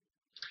 yeah.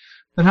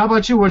 Then how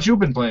about you? What you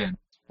been playing?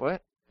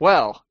 What?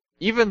 Well,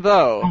 even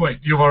though... Oh, wait,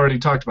 you've already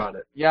talked about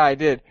it. Yeah, I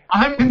did.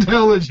 I'm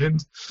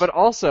intelligent. But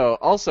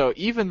also,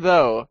 even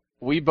though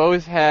we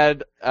both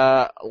had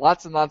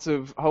lots and lots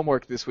of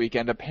homework this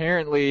weekend,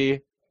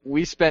 apparently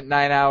we spent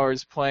 9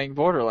 hours playing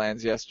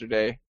Borderlands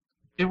yesterday.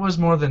 It was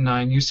more than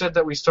 9. You said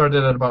that we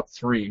started at about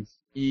 3.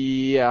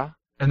 Yeah.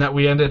 And that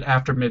we ended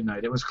after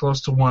midnight. It was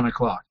close to 1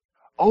 o'clock.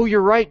 Oh,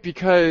 you're right,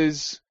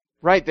 because...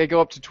 Right, they go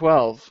up to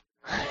 12.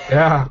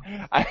 Yeah.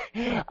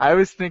 I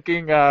was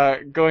thinking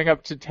going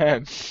up to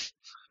 10.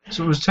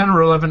 So it was 10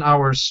 or 11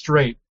 hours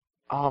straight.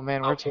 Oh,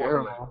 man, we're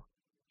terrible.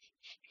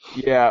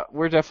 Yeah,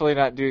 we're definitely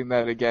not doing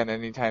that again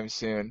anytime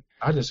soon.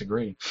 I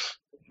disagree.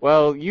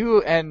 Well,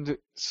 you end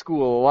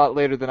school a lot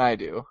later than I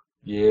do.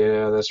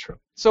 Yeah, that's true.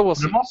 So we'll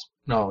see.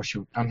 No,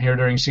 shoot. I'm here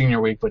during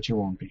senior week, but you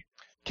won't be.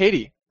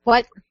 Katie.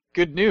 What?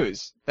 Good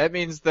news. That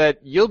means that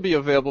you'll be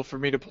available for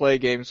me to play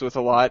games with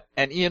a lot,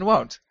 and Ian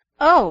won't.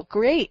 Oh,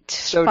 great.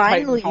 So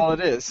Finally. Titanfall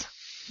it is.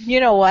 You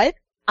know what?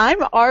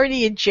 I'm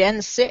already a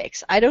Gen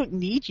 6. I don't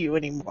need you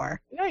anymore.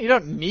 Yeah, you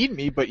don't need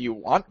me, but you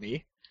want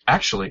me.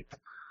 Actually,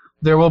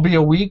 there will be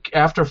a week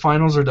after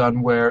finals are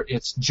done where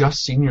it's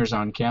just seniors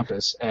on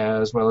campus,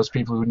 as well as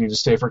people who need to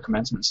stay for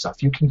commencement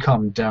stuff. You can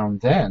come down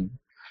then.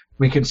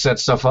 We can set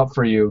stuff up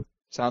for you.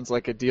 Sounds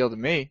like a deal to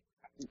me.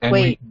 And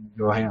Wait, we can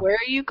go ham. Where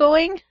are you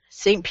going?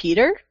 St.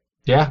 Peter?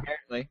 Yeah.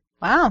 Apparently.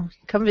 Wow,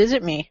 come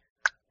visit me.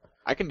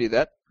 I can do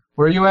that.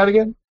 Where are you at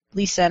again?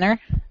 Lee Center.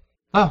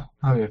 Oh,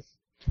 yeah.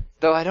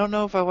 Though I don't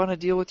know if I want to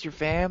deal with your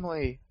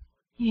family.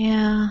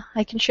 Yeah,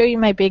 I can show you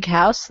my big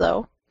house,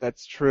 though.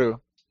 That's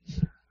true.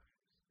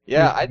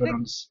 Yeah, I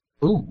think...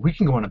 Ooh, we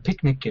can go on a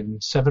picnic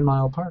in 7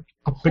 Mile Park.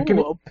 A picnic?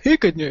 Ooh, a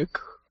picnic.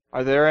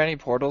 Are there any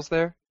portals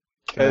there?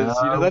 Because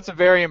that's a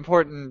very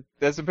important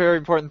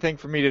thing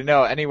for me to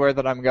know anywhere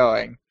that I'm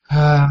going.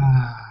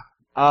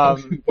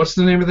 What's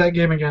the name of that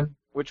game again?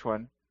 Which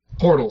one?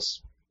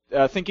 Portals.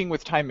 Thinking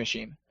with Time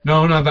Machine.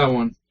 No, not that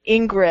one.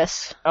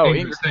 Ingress. Oh,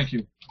 Ingress, thank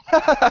you.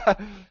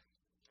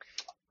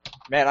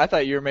 Man, I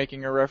thought you were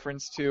making a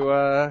reference to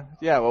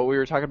what we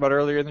were talking about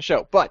earlier in the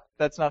show, but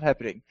that's not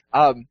happening.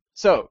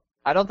 So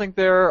I don't think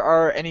there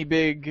are any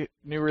big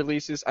new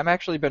releases. I'm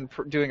actually been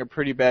doing a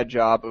pretty bad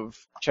job of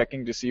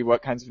checking to see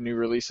what kinds of new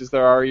releases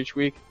there are each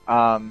week.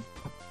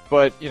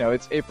 But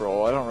it's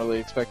April. I don't really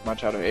expect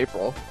much out of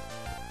April.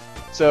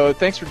 So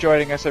thanks for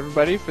joining us,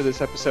 everybody, for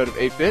this episode of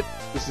 8-Bit.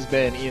 This has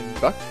been Ian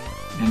Buck.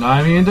 And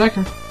I'm Ian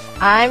Decker.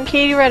 I'm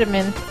Katie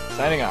Redeman.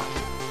 Signing off.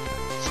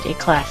 Stay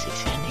classy,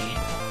 Sandy.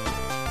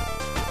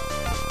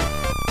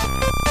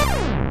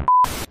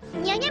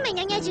 にゃにゃめ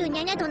にゃにゃじゅうに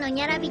ゃにゃどの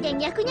にゃらびで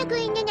にゃくにゃく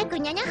いにゃにゃく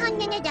にゃにゃはん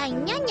にゃにゃだい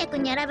にゃんにゃく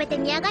にゃらべて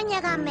にゃがに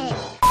ゃがめ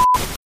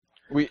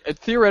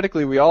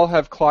Theoretically, we all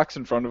have clocks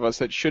in front of us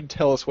that should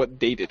tell us what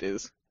date it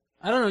is.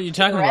 I don't know what you're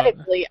talking about.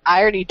 Theoretically,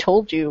 I already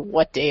told you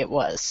what day it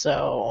was,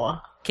 so...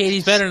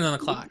 Katie's better than the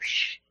clock.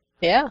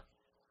 Yeah.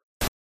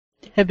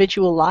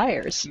 Habitual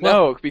liars.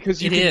 No,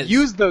 because you it can is.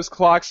 use those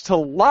clocks to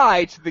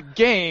lie to the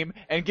game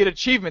and get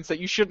achievements that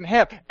you shouldn't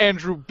have.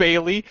 Andrew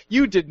Bailey,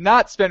 you did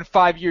not spend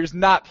 5 years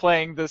not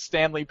playing the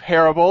Stanley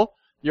Parable.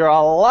 You're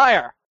a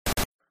liar.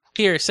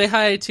 Here, say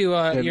hi to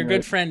your right.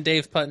 good friend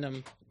Dave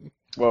Putnam.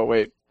 Whoa,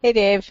 wait. Hey,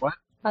 Dave. What?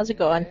 How's it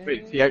going?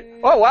 Wait,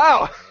 oh,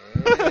 wow!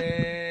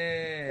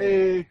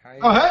 Hey. How you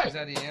Oh, doing? hey. Is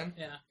that Ian?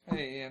 Yeah.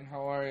 Hey, Ian.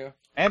 How are you?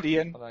 And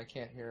Ian. Well, I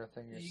can't hear a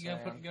thing you're You saying.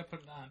 gotta put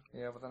it on.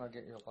 Yeah, but then I'll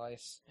get your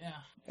lice. Yeah.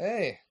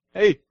 Hey.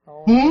 Hey,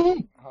 How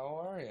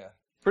are you?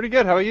 pretty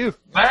good. How are you?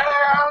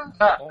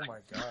 Oh my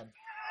god.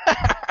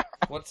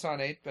 What's on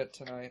 8-bit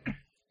tonight?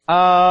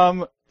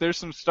 There's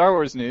some Star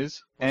Wars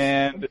news,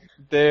 and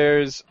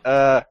there's,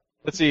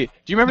 let's see. Do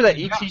you remember that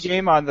ET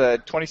game on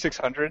the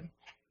 2600?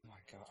 Oh my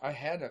god. I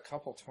had a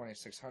couple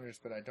 2600s,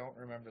 but I don't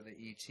remember the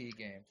ET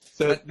game.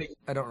 So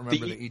I don't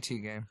remember the ET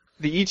game.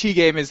 the ET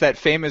game is that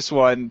famous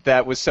one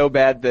that was so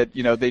bad that,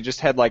 you know, they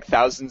just had like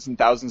thousands and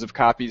thousands of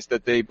copies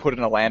that they put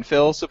in a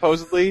landfill,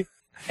 supposedly.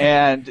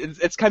 And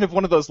it's kind of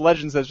one of those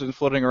legends that's been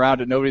floating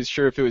around and nobody's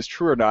sure if it was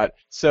true or not.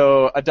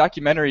 So a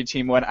documentary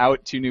team went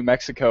out to New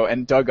Mexico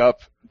and dug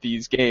up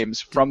these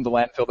games from the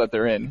landfill that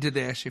they're in. Did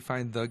they actually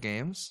find the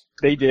games?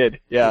 They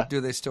did, yeah.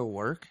 Do they still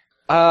work?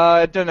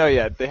 I don't know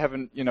yet. They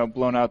haven't, you know,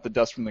 blown out the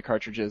dust from the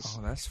cartridges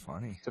Oh, that's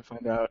funny. to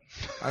find out.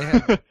 I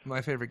had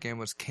my favorite game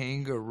was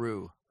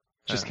Kangaroo.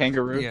 Just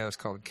Kangaroo? Yeah, it was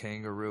called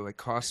Kangaroo. It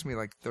cost me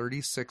like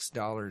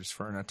 $36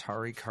 for an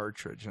Atari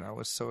cartridge, and I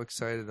was so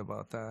excited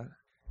about that.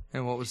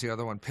 And what was the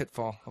other one?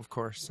 Pitfall, of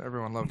course.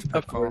 Everyone loved Pitfall.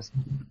 Of course.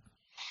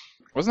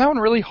 Wasn't that one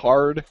really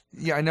hard?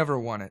 Yeah, I never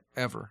won it,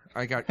 ever.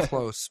 I got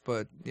close,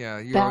 but yeah,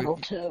 you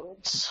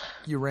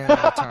ran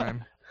out of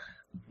time.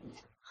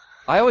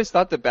 I always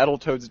thought that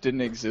Battletoads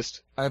didn't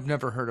exist. I've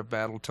never heard of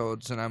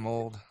Battletoads, and I'm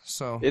old,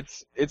 so...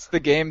 It's the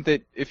game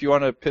that if you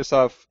want to piss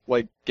off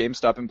like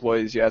GameStop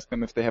employees, you ask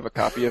them if they have a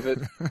copy of it.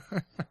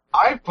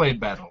 I've played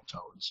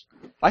Battletoads.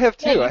 I have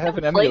too. Yeah, you I have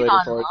an can play it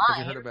emulator for it. online.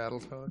 Have you heard of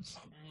Battletoads?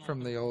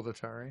 From the old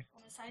Atari?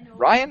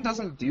 Ryan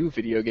doesn't do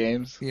video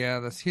games.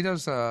 Yeah, he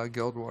does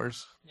Guild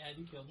Wars. Yeah, I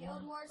do Guild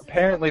Wars.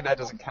 Apparently that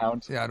doesn't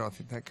count. Yeah, I don't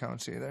think that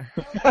counts either.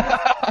 Well,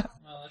 that's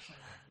not...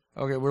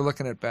 Okay, we're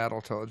looking at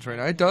Battletoads right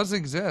now. It does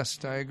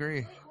exist, I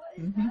agree.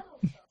 Mm-hmm.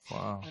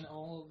 Wow. An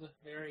old,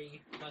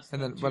 very...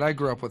 And then, but I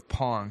grew up with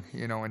Pong,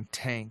 you know, and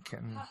Tank,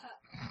 and...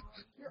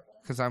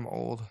 Because I'm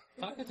old.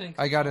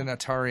 I got an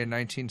Atari in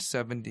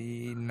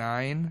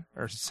 1979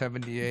 or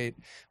 78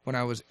 when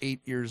I was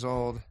 8 years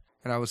old,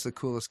 and I was the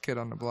coolest kid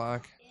on the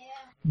block.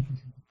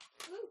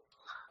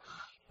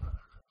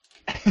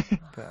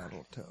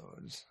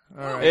 Battletoads.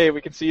 All right. Hey, we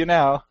can see you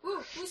now.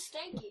 Ooh, who's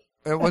stanky?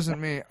 It wasn't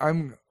me.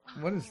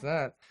 What is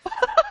that?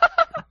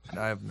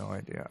 I have no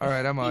idea. All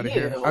right, I'm out of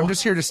here. I'm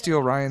just here to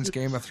steal Ryan's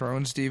Game of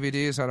Thrones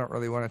DVDs. I don't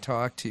really want to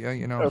talk to you,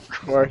 you know. Of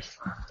course.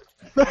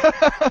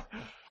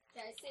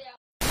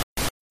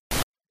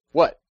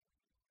 What?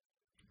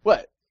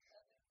 What?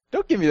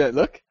 Don't give me that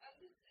look.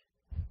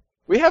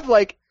 We have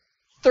like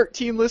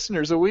 13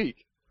 listeners a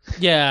week.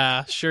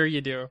 Yeah, sure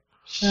you do.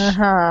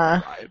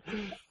 Uh-huh.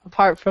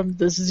 Apart from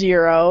the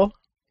 0.